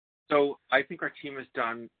 So I think our team has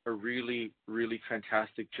done a really, really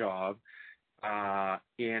fantastic job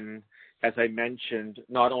in, as I mentioned,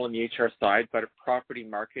 not only on the HR side, but property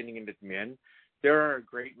marketing and admin. There are a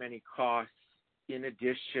great many costs in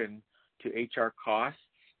addition to HR costs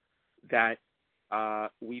that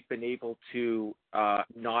we've been able to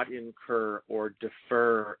not incur or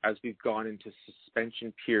defer as we've gone into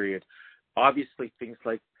suspension period. Obviously, things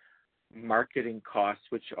like marketing costs,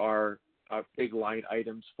 which are big line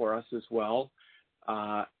items for us as well.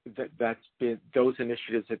 Those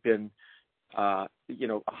initiatives have been, 100%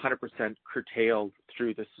 curtailed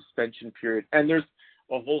through the suspension period. And there's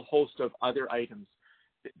a whole host of other items.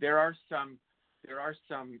 There are some,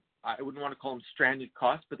 I wouldn't want to call them stranded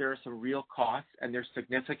costs, but there are some real costs, and they're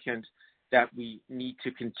significant that we need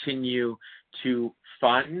to continue to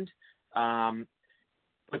fund.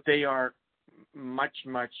 But they are much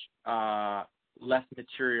less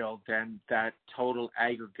material than that total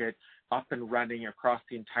aggregate up and running across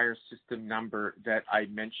the entire system number that I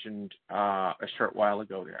mentioned a short while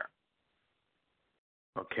ago there.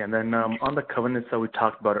 Okay, and then on the covenants that we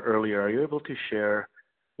talked about earlier, are you able to share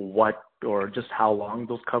what or just how long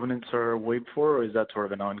those covenants are waived for, or is that sort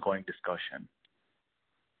of an ongoing discussion?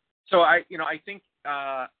 So I think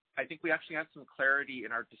we actually have some clarity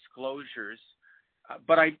in our disclosures,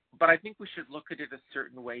 but I think we should look at it a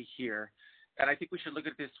certain way here, and I think we should look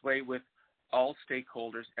at it this way with all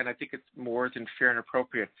stakeholders, and I think it's more than fair and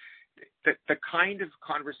appropriate. The kind of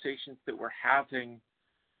conversations that we're having,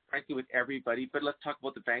 frankly, with everybody, but let's talk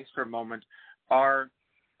about the banks for a moment, are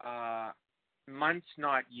months,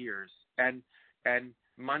 not years, and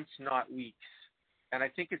months, not weeks. And I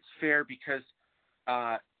think it's fair because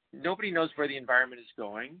nobody knows where the environment is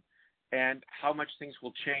going and how much things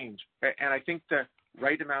will change. And I think the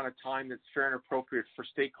right amount of time that's fair and appropriate for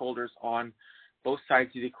stakeholders on both sides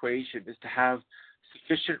of the equation is to have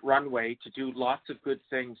sufficient runway to do lots of good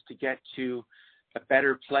things to get to a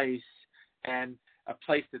better place, and a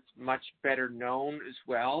place that's much better known as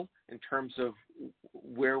well in terms of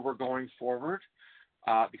where we're going forward,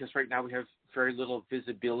 because right now we have very little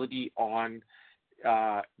visibility on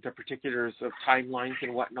the particulars of timelines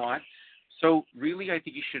and whatnot. So really, I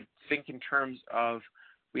think you should think in terms of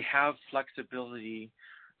we have flexibility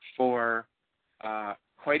for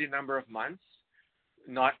quite a number of months,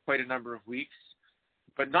 not quite a number of weeks,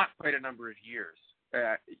 but not quite a number of years.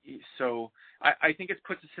 So I think it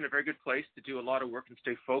puts us in a very good place to do a lot of work and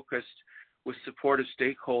stay focused with supportive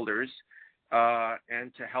stakeholders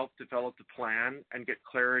and to help develop the plan and get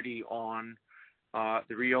clarity on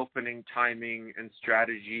the reopening timing and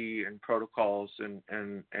strategy and protocols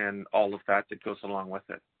and all of that goes along with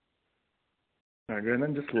it. And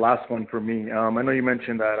then just last one for me. I know you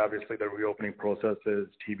mentioned that obviously the reopening process is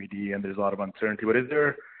TBD and there's a lot of uncertainty, but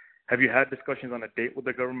have you had discussions on a date with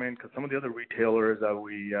the government? Because some of the other retailers that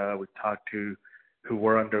we talked to who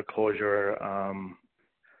were under closure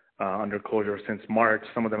since March,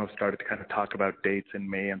 some of them have started to kind of talk about dates in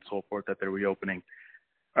May and so forth that they're reopening.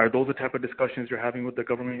 Are those the type of discussions you're having with the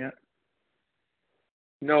government yet?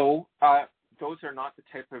 No, those are not the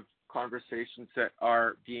type of conversations that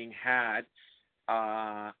are being had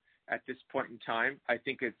at this point in time. I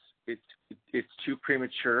think it's too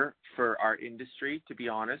premature for our industry, to be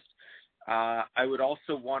honest. I would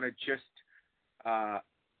also want to just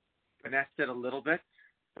finesse it a little bit.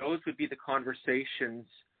 Those would be the conversations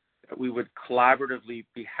that we would collaboratively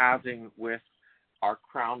be having with our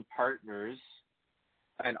Crown partners,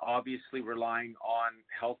 and obviously relying on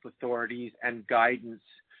health authorities and guidance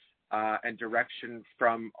and direction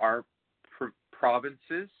from our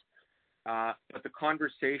provinces. But the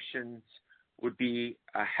conversations would be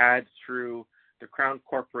had through the Crown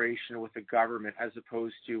Corporation with the government, as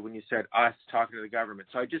opposed to when you said us talking to the government.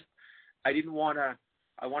 So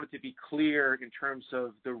I wanted to be clear in terms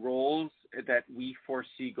of the roles that we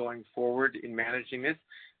foresee going forward in managing this.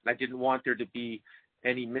 And I didn't want there to be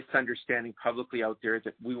any misunderstanding publicly out there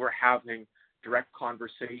that we were having direct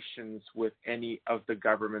conversations with any of the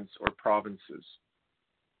governments or provinces.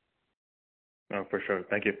 No, for sure.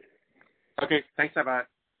 Thank you. Okay, thanks, Sabat.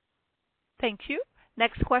 Thank you.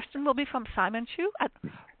 Next question will be from Simon Chu at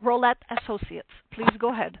Roulette Associates. Please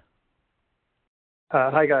go ahead.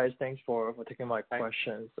 Hi, guys. Thanks for taking my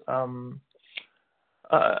questions.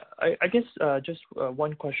 I guess just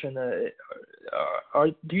one question.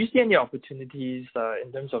 Do you see any opportunities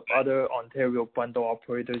in terms of other Ontario bundle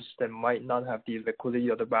operators that might not have the liquidity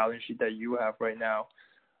or the balance sheet that you have right now?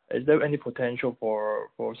 Is there any potential for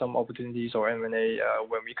some opportunities or M&A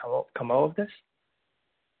when we come out of this?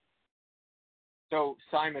 So,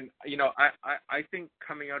 Simon, I think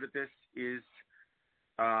coming out of this is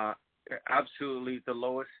absolutely the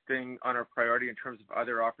lowest thing on our priority in terms of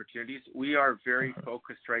other opportunities. We are very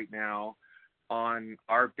focused right now on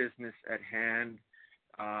our business at hand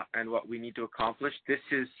and what we need to accomplish. This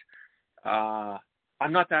is,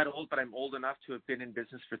 I'm not that old, but I'm old enough to have been in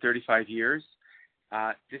business for 35 years.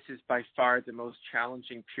 This is by far the most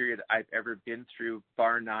challenging period I've ever been through,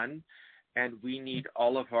 bar none. And we need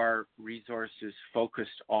all of our resources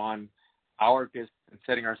focused on our business and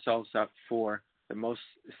setting ourselves up for the most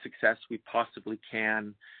success we possibly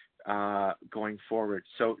can going forward.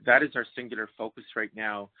 So that is our singular focus right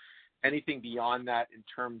now. Anything beyond that in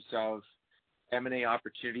terms of M&A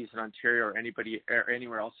opportunities in Ontario or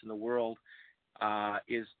anywhere else in the world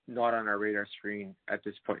is not on our radar screen at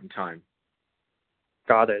this point in time.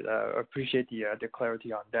 Got it. Appreciate the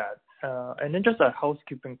clarity on that. And then just a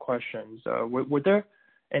housekeeping questions. Were there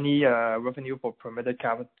any revenue for permitted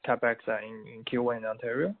capex in Q1 in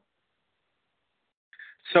Ontario?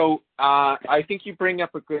 So I think you bring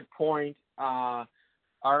up a good point. The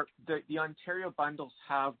Ontario bundles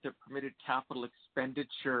have the permitted capital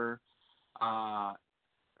expenditure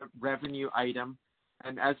revenue item,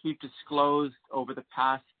 and as we've disclosed over the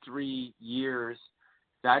past 3 years,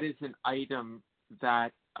 that is an item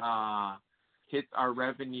that hits our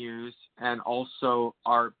revenues and also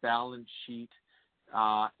our balance sheet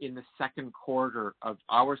in the second quarter of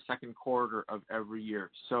every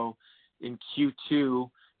year. So in Q2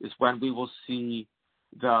 is when we will see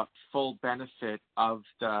the full benefit of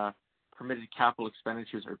the permitted capital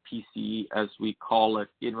expenditures, or PCE as we call it,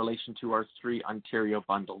 in relation to our 3 Ontario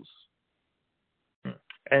bundles.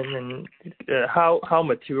 And then how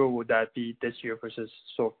material would that be this year versus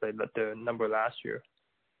sort of the number last year?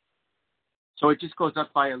 So it just goes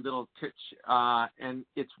up by a little titch, and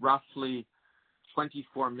it's roughly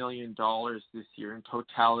 $24 million this year in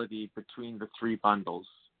totality between the 3 bundles.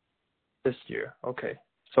 This year, okay.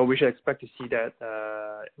 So we should expect to see that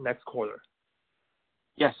next quarter.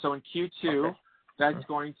 Yes, so in Q2, that's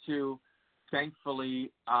going to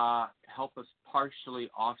thankfully help us partially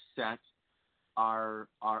offset our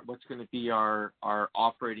what's going to be our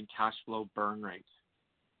operating cash flow burn rate.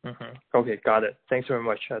 Mm-hmm. Okay, got it. Thanks very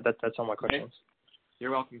much. That's all my questions. Okay.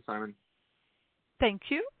 You're welcome, Simon. Thank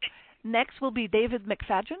you. Next will be David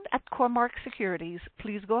McFadgen at Cormark Securities.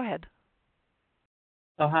 Please go ahead.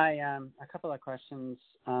 Oh, hi. A couple of questions.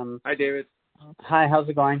 Hi, David. Hi, how's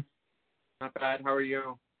it going? Not bad. How are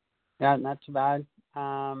you? Yeah, not too bad.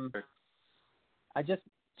 Okay. I just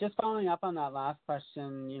following up on that last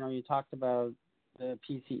question, you talked about the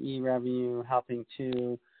PCE revenue helping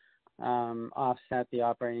to offset the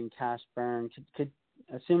operating cash burn. Could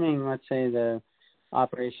assuming, let's say, the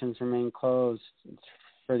operations remain closed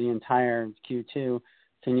for the entire Q2,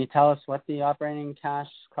 can you tell us what the operating cash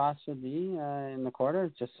costs would be in the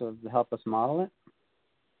quarter, just to help us model it?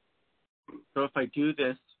 So if I do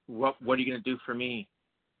this, what are you going to do for me?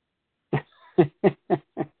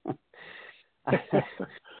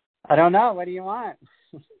 I don't know. What do you want?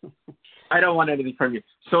 I don't want anything from you.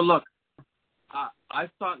 So look,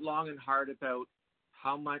 I've thought long and hard about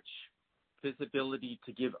how much visibility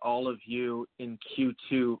to give all of you in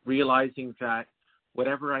Q2, realizing that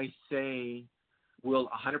whatever I say will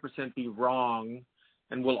 100% be wrong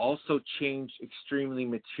and will also change extremely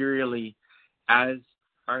materially as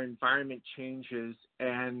our environment changes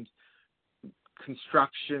and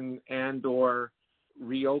construction and or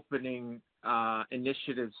reopening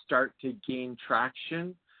initiatives start to gain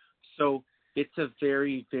traction. So it's a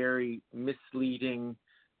very, very misleading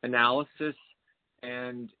analysis,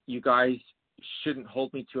 and you guys shouldn't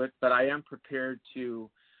hold me to it, but I am prepared to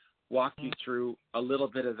walk you through a little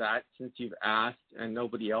bit of that since you've asked and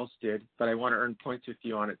nobody else did, but I want to earn points with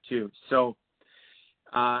you on it too. So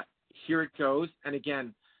here it goes. And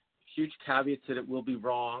again, huge caveats that it will be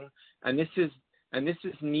wrong. And this is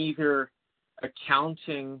neither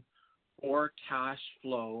accounting or cash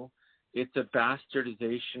flow. It's a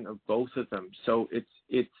bastardization of both of them. So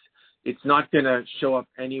it's not going to show up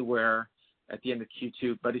anywhere at the end of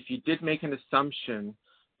Q2. But if you did make an assumption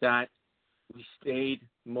that we stayed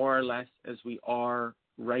more or less as we are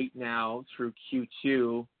right now through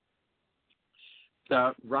Q2,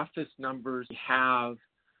 the roughest numbers we have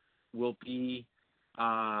will be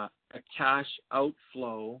a cash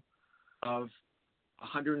outflow of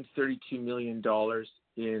 $132 million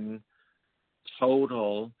in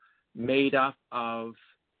total, made up of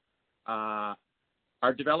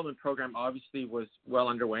our development program obviously was well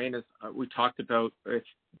underway, and as we talked about with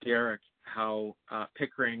Derek, how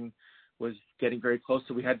Pickering was getting very close,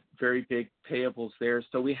 so we had very big payables there.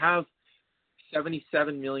 So we have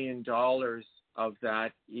 $77 million of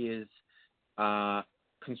that is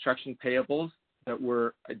construction payables that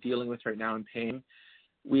we're dealing with right now and paying.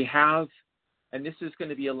 We have, and this is going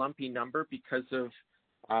to be a lumpy number because of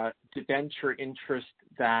debenture interest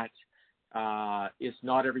that is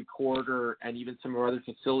not every quarter, and even some of our other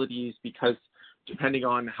facilities, because depending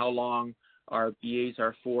on how long our BAs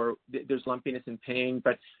are for, there's lumpiness in paying.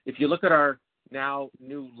 But if you look at our now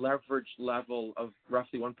new leverage level of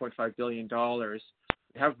roughly $1.5 billion,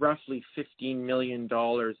 we have roughly $15 million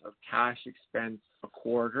of cash expense a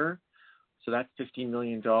quarter. So that's $15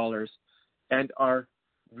 million. And our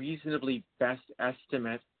reasonably best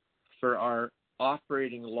estimate for our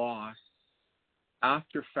operating loss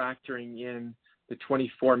after factoring in the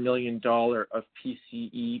 $24 million of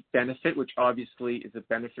PCE benefit, which obviously is a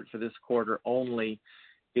benefit for this quarter only,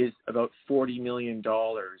 is about $40 million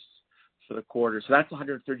for the quarter. So that's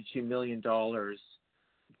 $132 million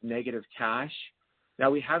negative cash. Now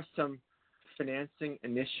we have some financing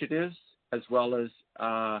initiatives as well as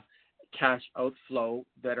cash outflow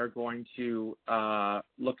that are going to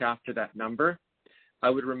look after that number. I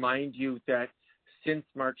would remind you that since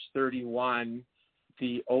March 31,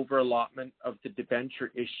 the overallotment of the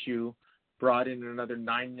debenture issue brought in another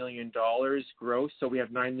 $9 million gross. So we have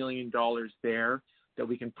 $9 million there that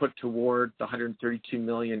we can put toward the $132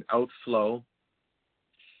 million outflow.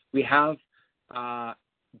 We have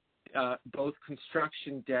both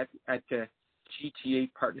construction debt at the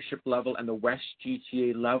GTA partnership level and the West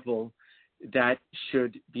GTA level that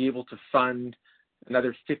should be able to fund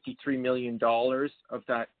another $53 million of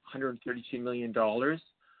that $132 million,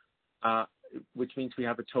 which means we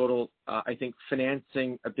have a total, I think,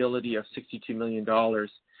 financing ability of $62 million. The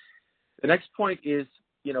next point is,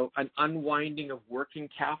 an unwinding of working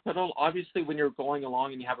capital. Obviously, when you're going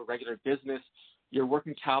along and you have a regular business, your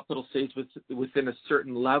working capital stays within a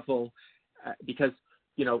certain level because,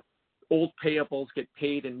 old payables get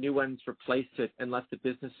paid and new ones replace it unless the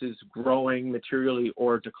business is growing materially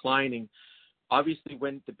or declining. Obviously,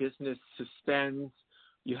 when the business suspends,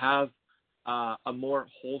 you have a more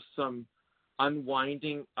wholesome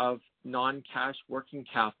unwinding of non-cash working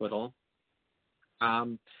capital.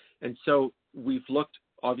 And so we've looked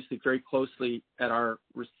obviously very closely at our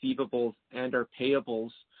receivables and our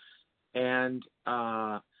payables. And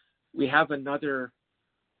we have another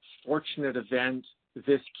fortunate event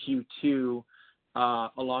this Q2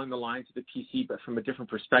 along the lines of the PC, but from a different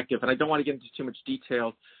perspective. And I don't want to get into too much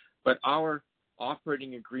detail, but our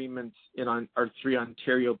operating agreements in our 3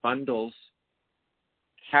 Ontario bundles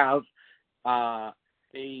have a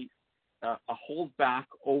holdback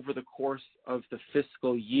over the course of the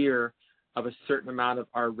fiscal year of a certain amount of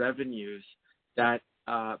our revenues that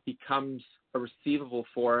becomes a receivable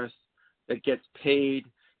for us that gets paid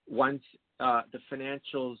once the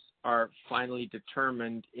financials are finally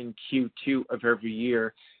determined in Q2 of every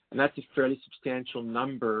year. And that's a fairly substantial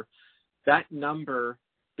number. That number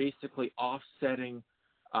basically offsetting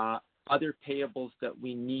other payables that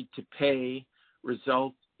we need to pay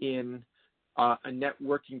results in a net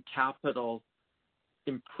working capital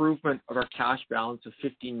improvement of our cash balance of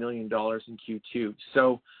 $15 million in Q2.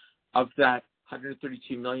 So of that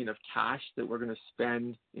 $132 million of cash that we're going to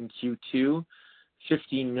spend in Q2,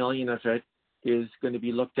 $15 million of it is going to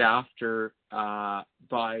be looked after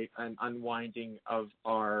by an unwinding of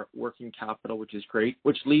our working capital, which is great,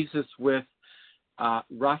 which leaves us with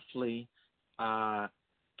roughly a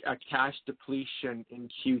cash depletion in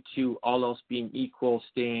Q2, all else being equal,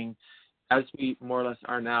 staying as we more or less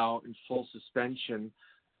are now in full suspension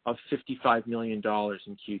of $55 million in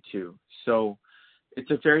Q2. So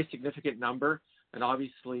it's a very significant number. And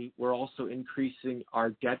obviously we're also increasing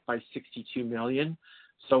our debt by $62 million.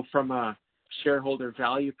 So from a shareholder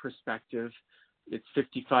value perspective, it's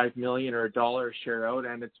 $55 million or $1 a share out,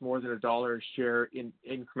 and it's more than $1 a share in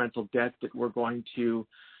incremental debt that we're going to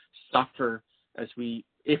suffer if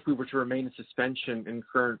we were to remain in suspension in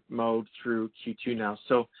current mode through Q2 now.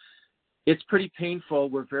 So it's pretty painful.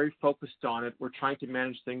 We're very focused on it. We're trying to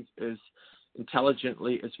manage things as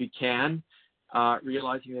intelligently as we can,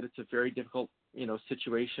 realizing that it's a very difficult,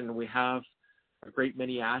 situation. We have a great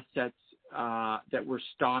many assets that were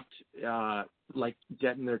stopped like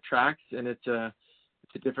dead in their tracks, and it's a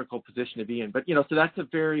difficult position to be in. But so that's a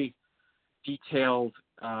very detailed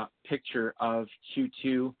picture of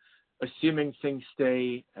Q2, assuming things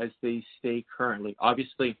stay as they stay currently.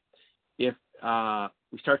 Obviously, if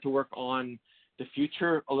we start to work on the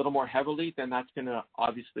future a little more heavily, then that's going to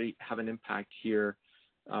obviously have an impact here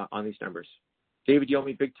on these numbers. David, you owe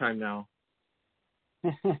me big time now.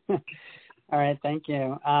 All right, thank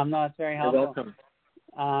you. No, it's very helpful. You're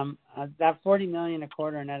welcome. That $40 million a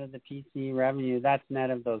quarter net of the PCE revenue, that's net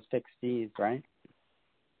of those fixed fees, right?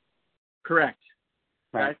 Correct.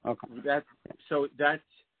 Right. Okay. That's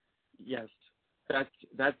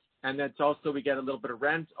and that's also, we get a little bit of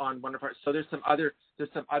rent on one of our. So there's some other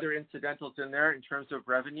incidentals in there in terms of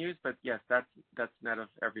revenues, but yes, that's net of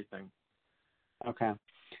everything. Okay.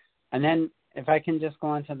 And then if I can just go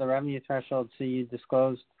on to the revenue threshold, so you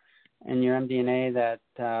disclosed in your MD&A that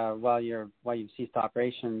while you've ceased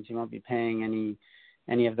operations, you won't be paying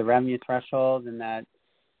any of the revenue threshold, and that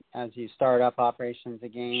as you start up operations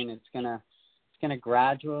again, it's gonna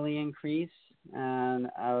gradually increase.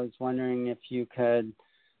 And I was wondering if you could,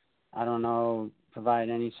 I don't know, provide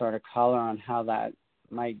any sort of color on how that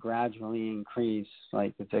might gradually increase.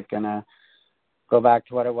 Like, is it gonna go back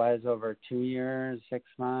to what it was over 2 years, 6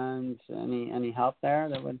 months? Any help there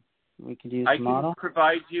that we could use to model?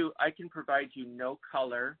 I can provide you no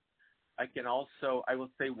color. I will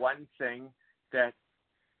say one thing, that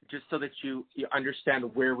just so that you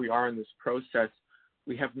understand where we are in this process,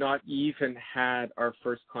 we have not even had our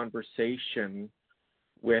first conversation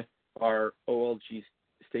with our OLG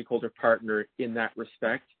stakeholder partner in that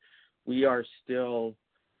respect. We are still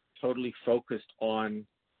totally focused on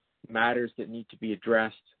matters that need to be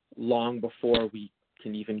addressed long before we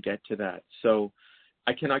can even get to that. So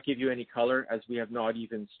I cannot give you any color, as we have not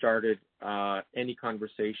even started any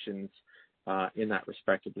conversations in that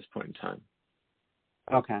respect at this point in time.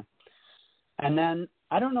 Okay. And then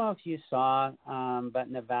I don't know if you saw, but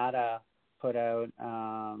Nevada put out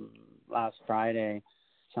last Friday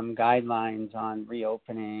some guidelines on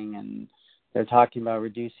reopening, and they're talking about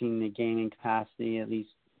reducing the gaming capacity, at least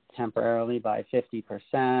temporarily, by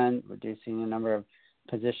 50%, reducing the number of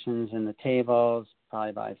positions in the tables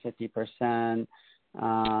probably by 50%,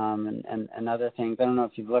 and other things. I don't know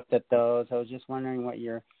if you've looked at those. I was just wondering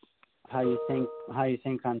how you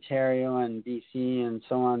think Ontario and BC and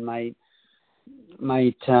so on might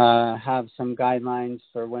have some guidelines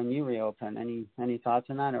for when you reopen. Any thoughts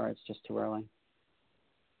on that, or it's just too early?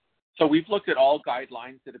 So we've looked at all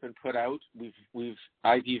guidelines that have been put out.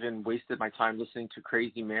 I've even wasted my time listening to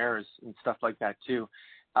crazy mayors and stuff like that too.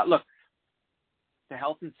 Look, the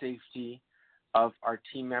health and safety of our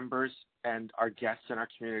team members and our guests in our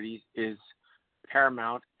communities is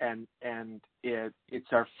paramount, and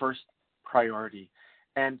it's our first priority.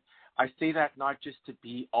 And I say that not just to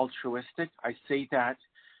be altruistic. I say that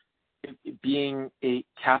being a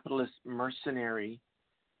capitalist mercenary,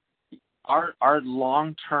 our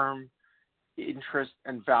long-term interest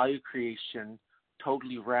and value creation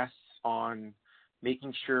totally rests on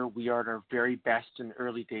making sure we are at our very best in the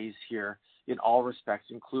early days here in all respects,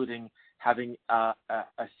 including having a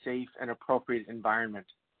safe and appropriate environment.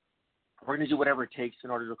 We're going to do whatever it takes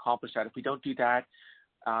in order to accomplish that. If we don't do that,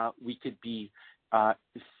 we could be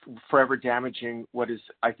forever damaging what is,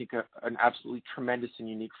 I think, an absolutely tremendous and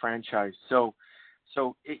unique franchise. So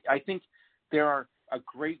I think there are a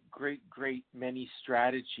great many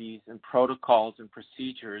strategies and protocols and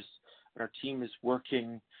procedures. And our team is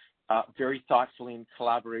working very thoughtfully in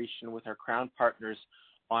collaboration with our Crown partners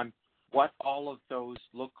on what all of those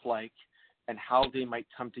look like and how they might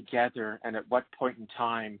come together, and at what point in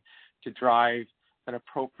time to drive an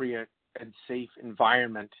appropriate and safe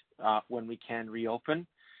environment when we can reopen.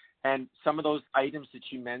 And some of those items that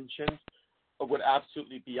you mentioned would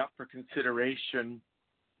absolutely be up for consideration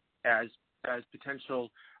as potential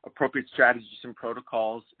appropriate strategies and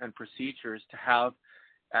protocols and procedures to have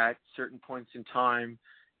at certain points in time,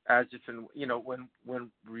 as if when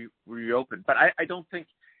we reopen. But I don't think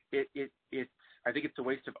I think it's a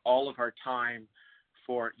waste of all of our time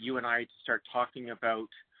for you and I to start talking about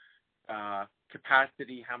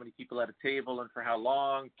capacity, how many people at a table and for how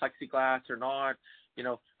long, plexiglass or not,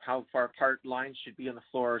 how far apart lines should be on the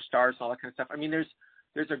floor, or stars, all that kind of stuff. I mean,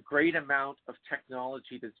 there's a great amount of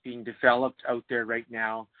technology that's being developed out there right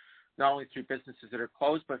now, not only through businesses that are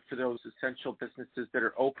closed, but for those essential businesses that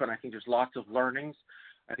are open. I think there's lots of learnings.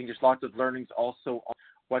 I think there's lots of learnings also on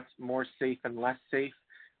what's more safe and less safe.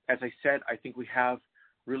 As I said, I think we have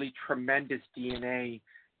really tremendous DNA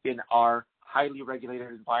in our highly regulated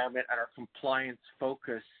environment and our compliance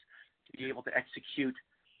focus to be able to execute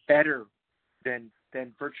better than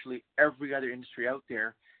virtually every other industry out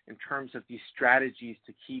there in terms of these strategies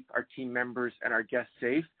to keep our team members and our guests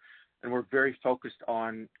safe. And we're very focused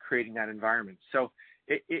on creating that environment. So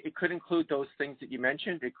it could include those things that you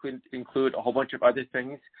mentioned. It could include a whole bunch of other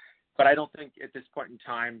things. But I don't think at this point in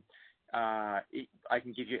time I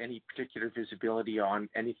can give you any particular visibility on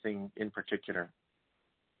anything in particular.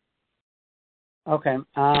 Okay.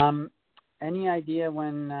 Any idea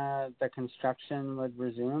when the construction would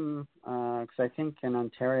resume? Because I think in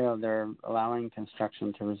Ontario they're allowing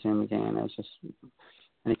construction to resume again. I was just,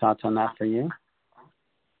 any thoughts on that for you?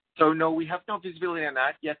 So no, we have no visibility on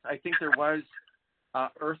that. Yes, I think there was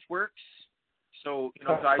earthworks. So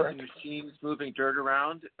guys in machines moving dirt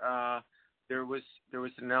around. There was an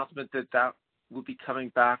announcement that will be coming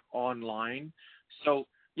back online. So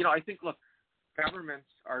I think governments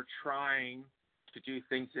are trying to do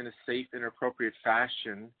things in a safe and appropriate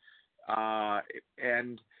fashion,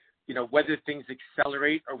 and whether things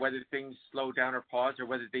accelerate or whether things slow down or pause or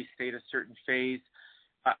whether they stay at a certain phase,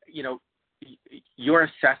 your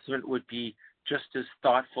assessment would be just as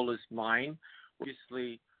thoughtful as mine.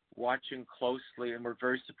 Obviously, watching closely, and we're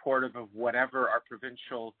very supportive of whatever our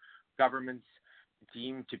provincial governments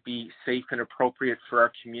deem to be safe and appropriate for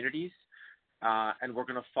our communities. And we're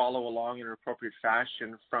going to follow along in an appropriate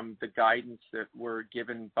fashion from the guidance that were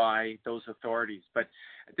given by those authorities. But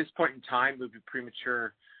at this point in time, it would be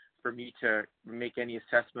premature for me to make any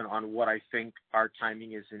assessment on what I think our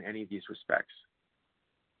timing is in any of these respects.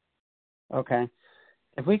 Okay.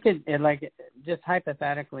 If we could, just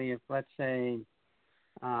hypothetically, if let's say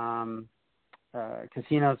casinos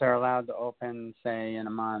are allowed to open, say, in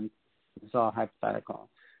a month, it's all hypothetical.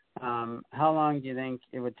 How long do you think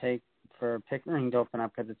it would take for Pickering to open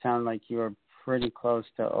up? Because it sounded like you were pretty close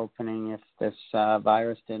to opening if this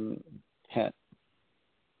virus didn't hit.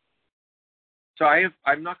 So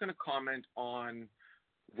I'm not going to comment on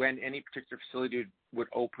when any particular facility would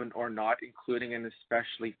open or not, including and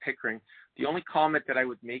especially Pickering. The only comment that I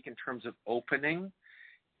would make in terms of opening,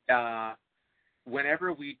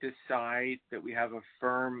 whenever we decide that we have a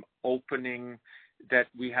firm opening, that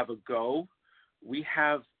we have a go, we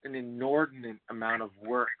have an inordinate amount of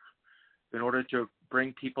work in order to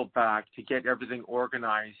bring people back, to get everything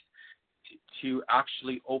organized, to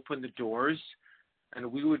actually open the doors. And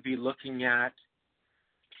we would be looking at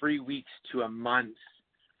 3 weeks to a month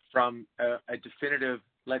from a definitive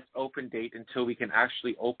let's open date until we can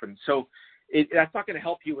actually open. So that's not going to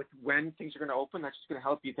help you with when things are going to open. That's just going to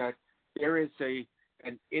help you that there is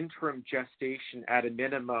an interim gestation at a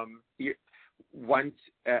minimum. Once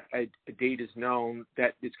a date is known,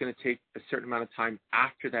 that it's going to take a certain amount of time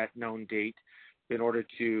after that known date in order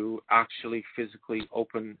to actually physically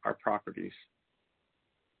open our properties.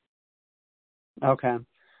 Okay.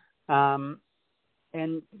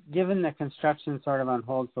 And given the construction sort of on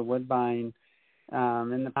hold for Woodbine,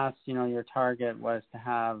 in the past, your target was to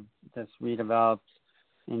have this redeveloped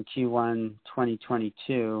in Q1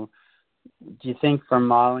 2022. Do you think for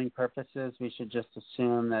modeling purposes, we should just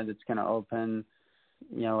assume that it's going to open,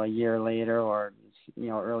 a year later or,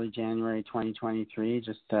 early January 2023?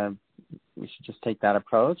 We should just take that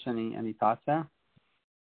approach. Any thoughts there?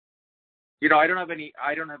 I don't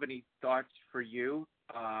have any thoughts for you.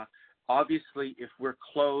 Obviously, if we're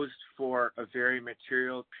closed for a very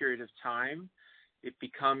material period of time, it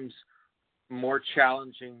becomes more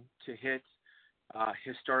challenging to hit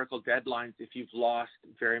historical deadlines if you've lost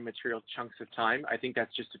very material chunks of time. I think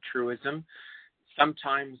that's just a truism.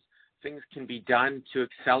 Sometimes things can be done to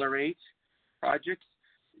accelerate projects,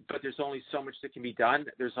 but there's only so much that can be done.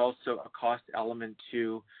 There's also a cost element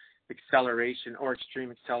to acceleration or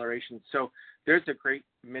extreme acceleration. So there's a great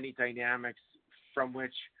many dynamics from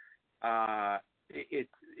which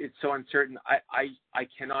it's so uncertain. I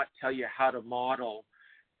cannot tell you how to model,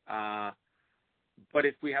 but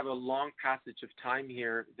if we have a long passage of time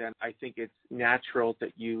here, then I think it's natural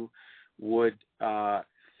that you would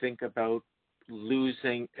think about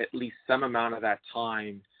losing at least some amount of that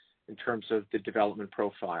time in terms of the development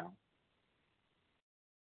profile.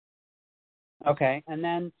 Okay. And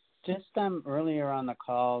then just earlier on the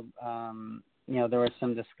call, there was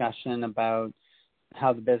some discussion about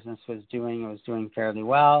how the business was doing. It was doing fairly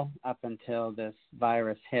well up until this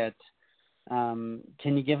virus hit. Can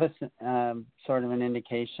you give us sort of an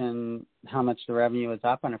indication how much the revenue was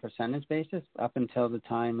up on a percentage basis up until the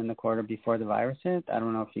time in the quarter before the virus hit? I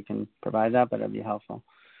don't know if you can provide that, but it'd be helpful.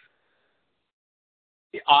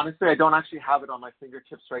 Honestly, I don't actually have it on my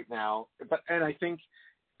fingertips right now. And I think,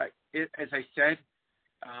 as I said,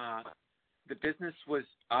 the business was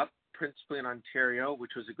up principally in Ontario,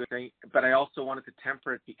 which was a good thing. But I also wanted to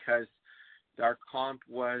temper it because our comp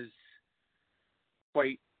was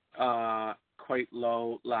quite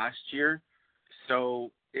low last year.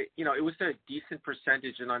 So it was a decent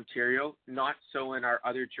percentage in Ontario, not so in our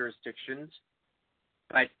other jurisdictions,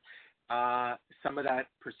 but some of that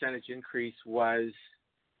percentage increase was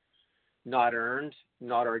not earned,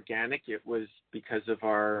 not organic. It was because of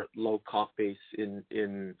our low comp base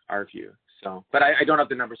in our view. So, but I don't have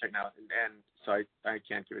the numbers right now, and so I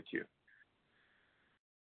can't give it to you.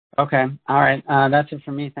 Okay. All right. That's it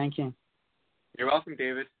for me. Thank you. You're welcome,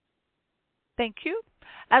 David. Thank you.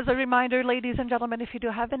 As a reminder, ladies and gentlemen, if you do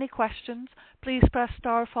have any questions, please press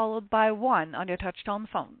star followed by 1 on your touchtone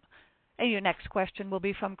phone. And your next question will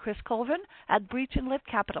be from Chris Colvin at Breach Inlet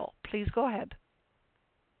Capital. Please go ahead.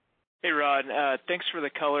 Hey, Rod. Thanks for the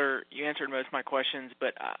color. You answered most of my questions,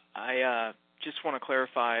 but I just want to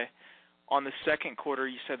clarify. On the second quarter,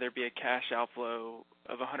 you said there'd be a cash outflow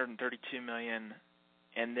of $132 million,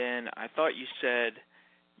 and then I thought you said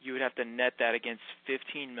you would have to net that against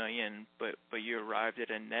 $15 million, but you arrived at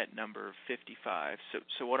a net number of $55.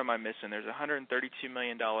 So what am I missing? There's $132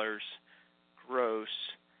 million gross.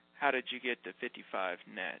 How did you get to $55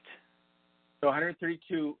 net? So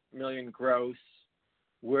 $132 million gross.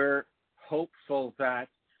 We're hopeful that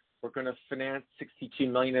we're going to finance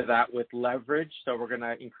 $62 million of that with leverage. So we're going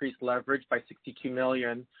to increase leverage by $62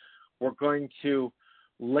 million. We're going to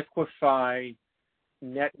liquefy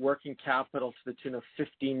net working capital to the tune of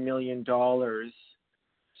 $15 million.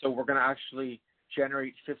 So we're going to actually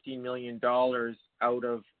generate $15 million out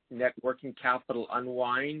of net working capital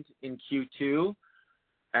unwind in Q2.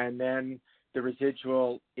 And then the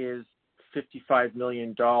residual is $55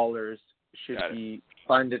 million should be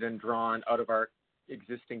funded and drawn out of our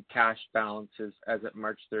existing cash balances as of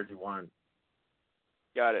March 31.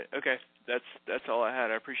 Got it. Okay. That's all I had.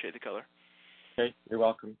 I appreciate the color. Okay. You're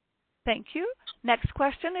welcome. Thank you. Next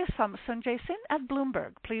question is from Sanjay Singh at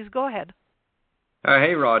Bloomberg. Please go ahead.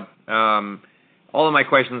 Hey, Rod. All of my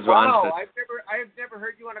questions were answered. Wow, I've never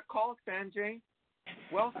heard you on a call, Sanjay.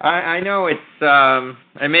 Well, I know it's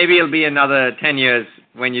and maybe it'll be another 10 years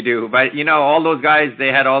when you do, but all those guys, they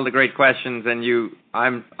had all the great questions, and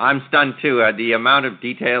I'm stunned too at the amount of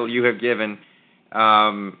detail you have given,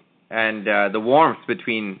 and the warmth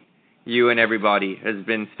between you and everybody has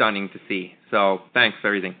been stunning to see. So thanks for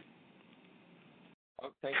everything. Oh,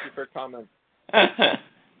 thank you for your comment.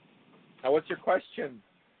 Now, what's your question?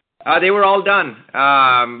 They were all done,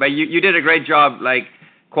 but you did a great job, like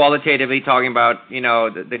qualitatively talking about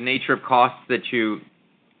the nature of costs that you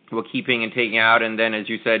were keeping and taking out, and then, as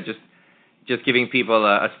you said, just giving people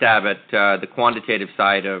a stab at the quantitative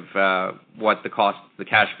side of what the cost, the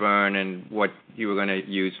cash burn, and what you were going to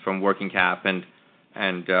use from working cap, and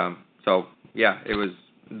so yeah, it was.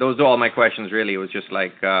 Those are all my questions. Really, it was just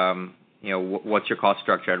like what's your cost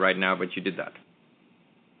structure right now, but you did that.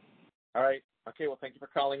 All right. Okay. Well, thank you for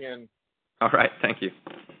calling in. All right. Thank you.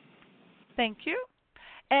 Thank you.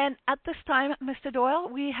 And at this time, Mr. Doyle,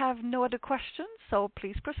 we have no other questions, so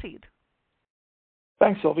please proceed.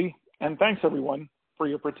 Thanks, Sylvie, and thanks, everyone, for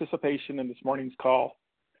your participation in this morning's call.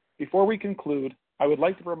 Before we conclude, I would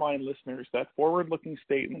like to remind listeners that forward-looking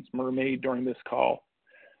statements were made during this call.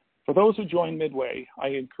 For those who joined midway, I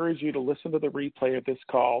encourage you to listen to the replay of this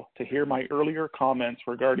call to hear my earlier comments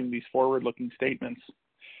regarding these forward-looking statements.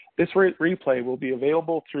 This replay will be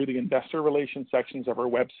available through the investor relations sections of our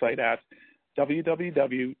website at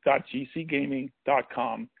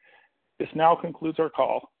www.gcgaming.com. This now concludes our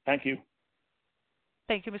call. Thank you.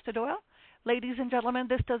 Thank you, Mr. Doyle. Ladies and gentlemen,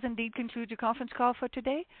 this does indeed conclude your conference call for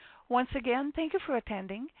today. Once again, thank you for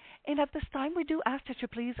attending. And at this time, we do ask that you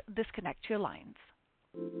please disconnect your lines.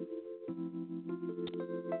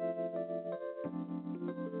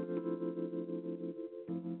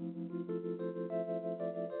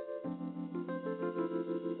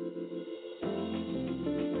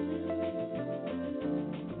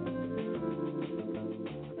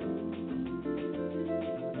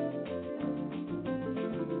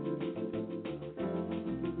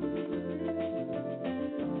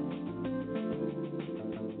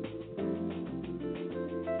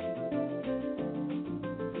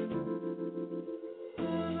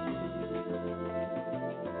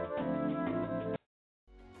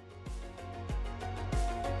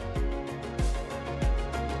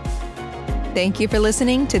 Thank you for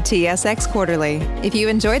listening to TSX Quarterly. If you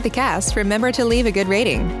enjoyed the cast, remember to leave a good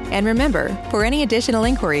rating. And remember, for any additional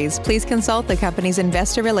inquiries, please consult the company's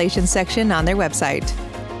investor relations section on their website.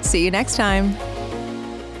 See you next time.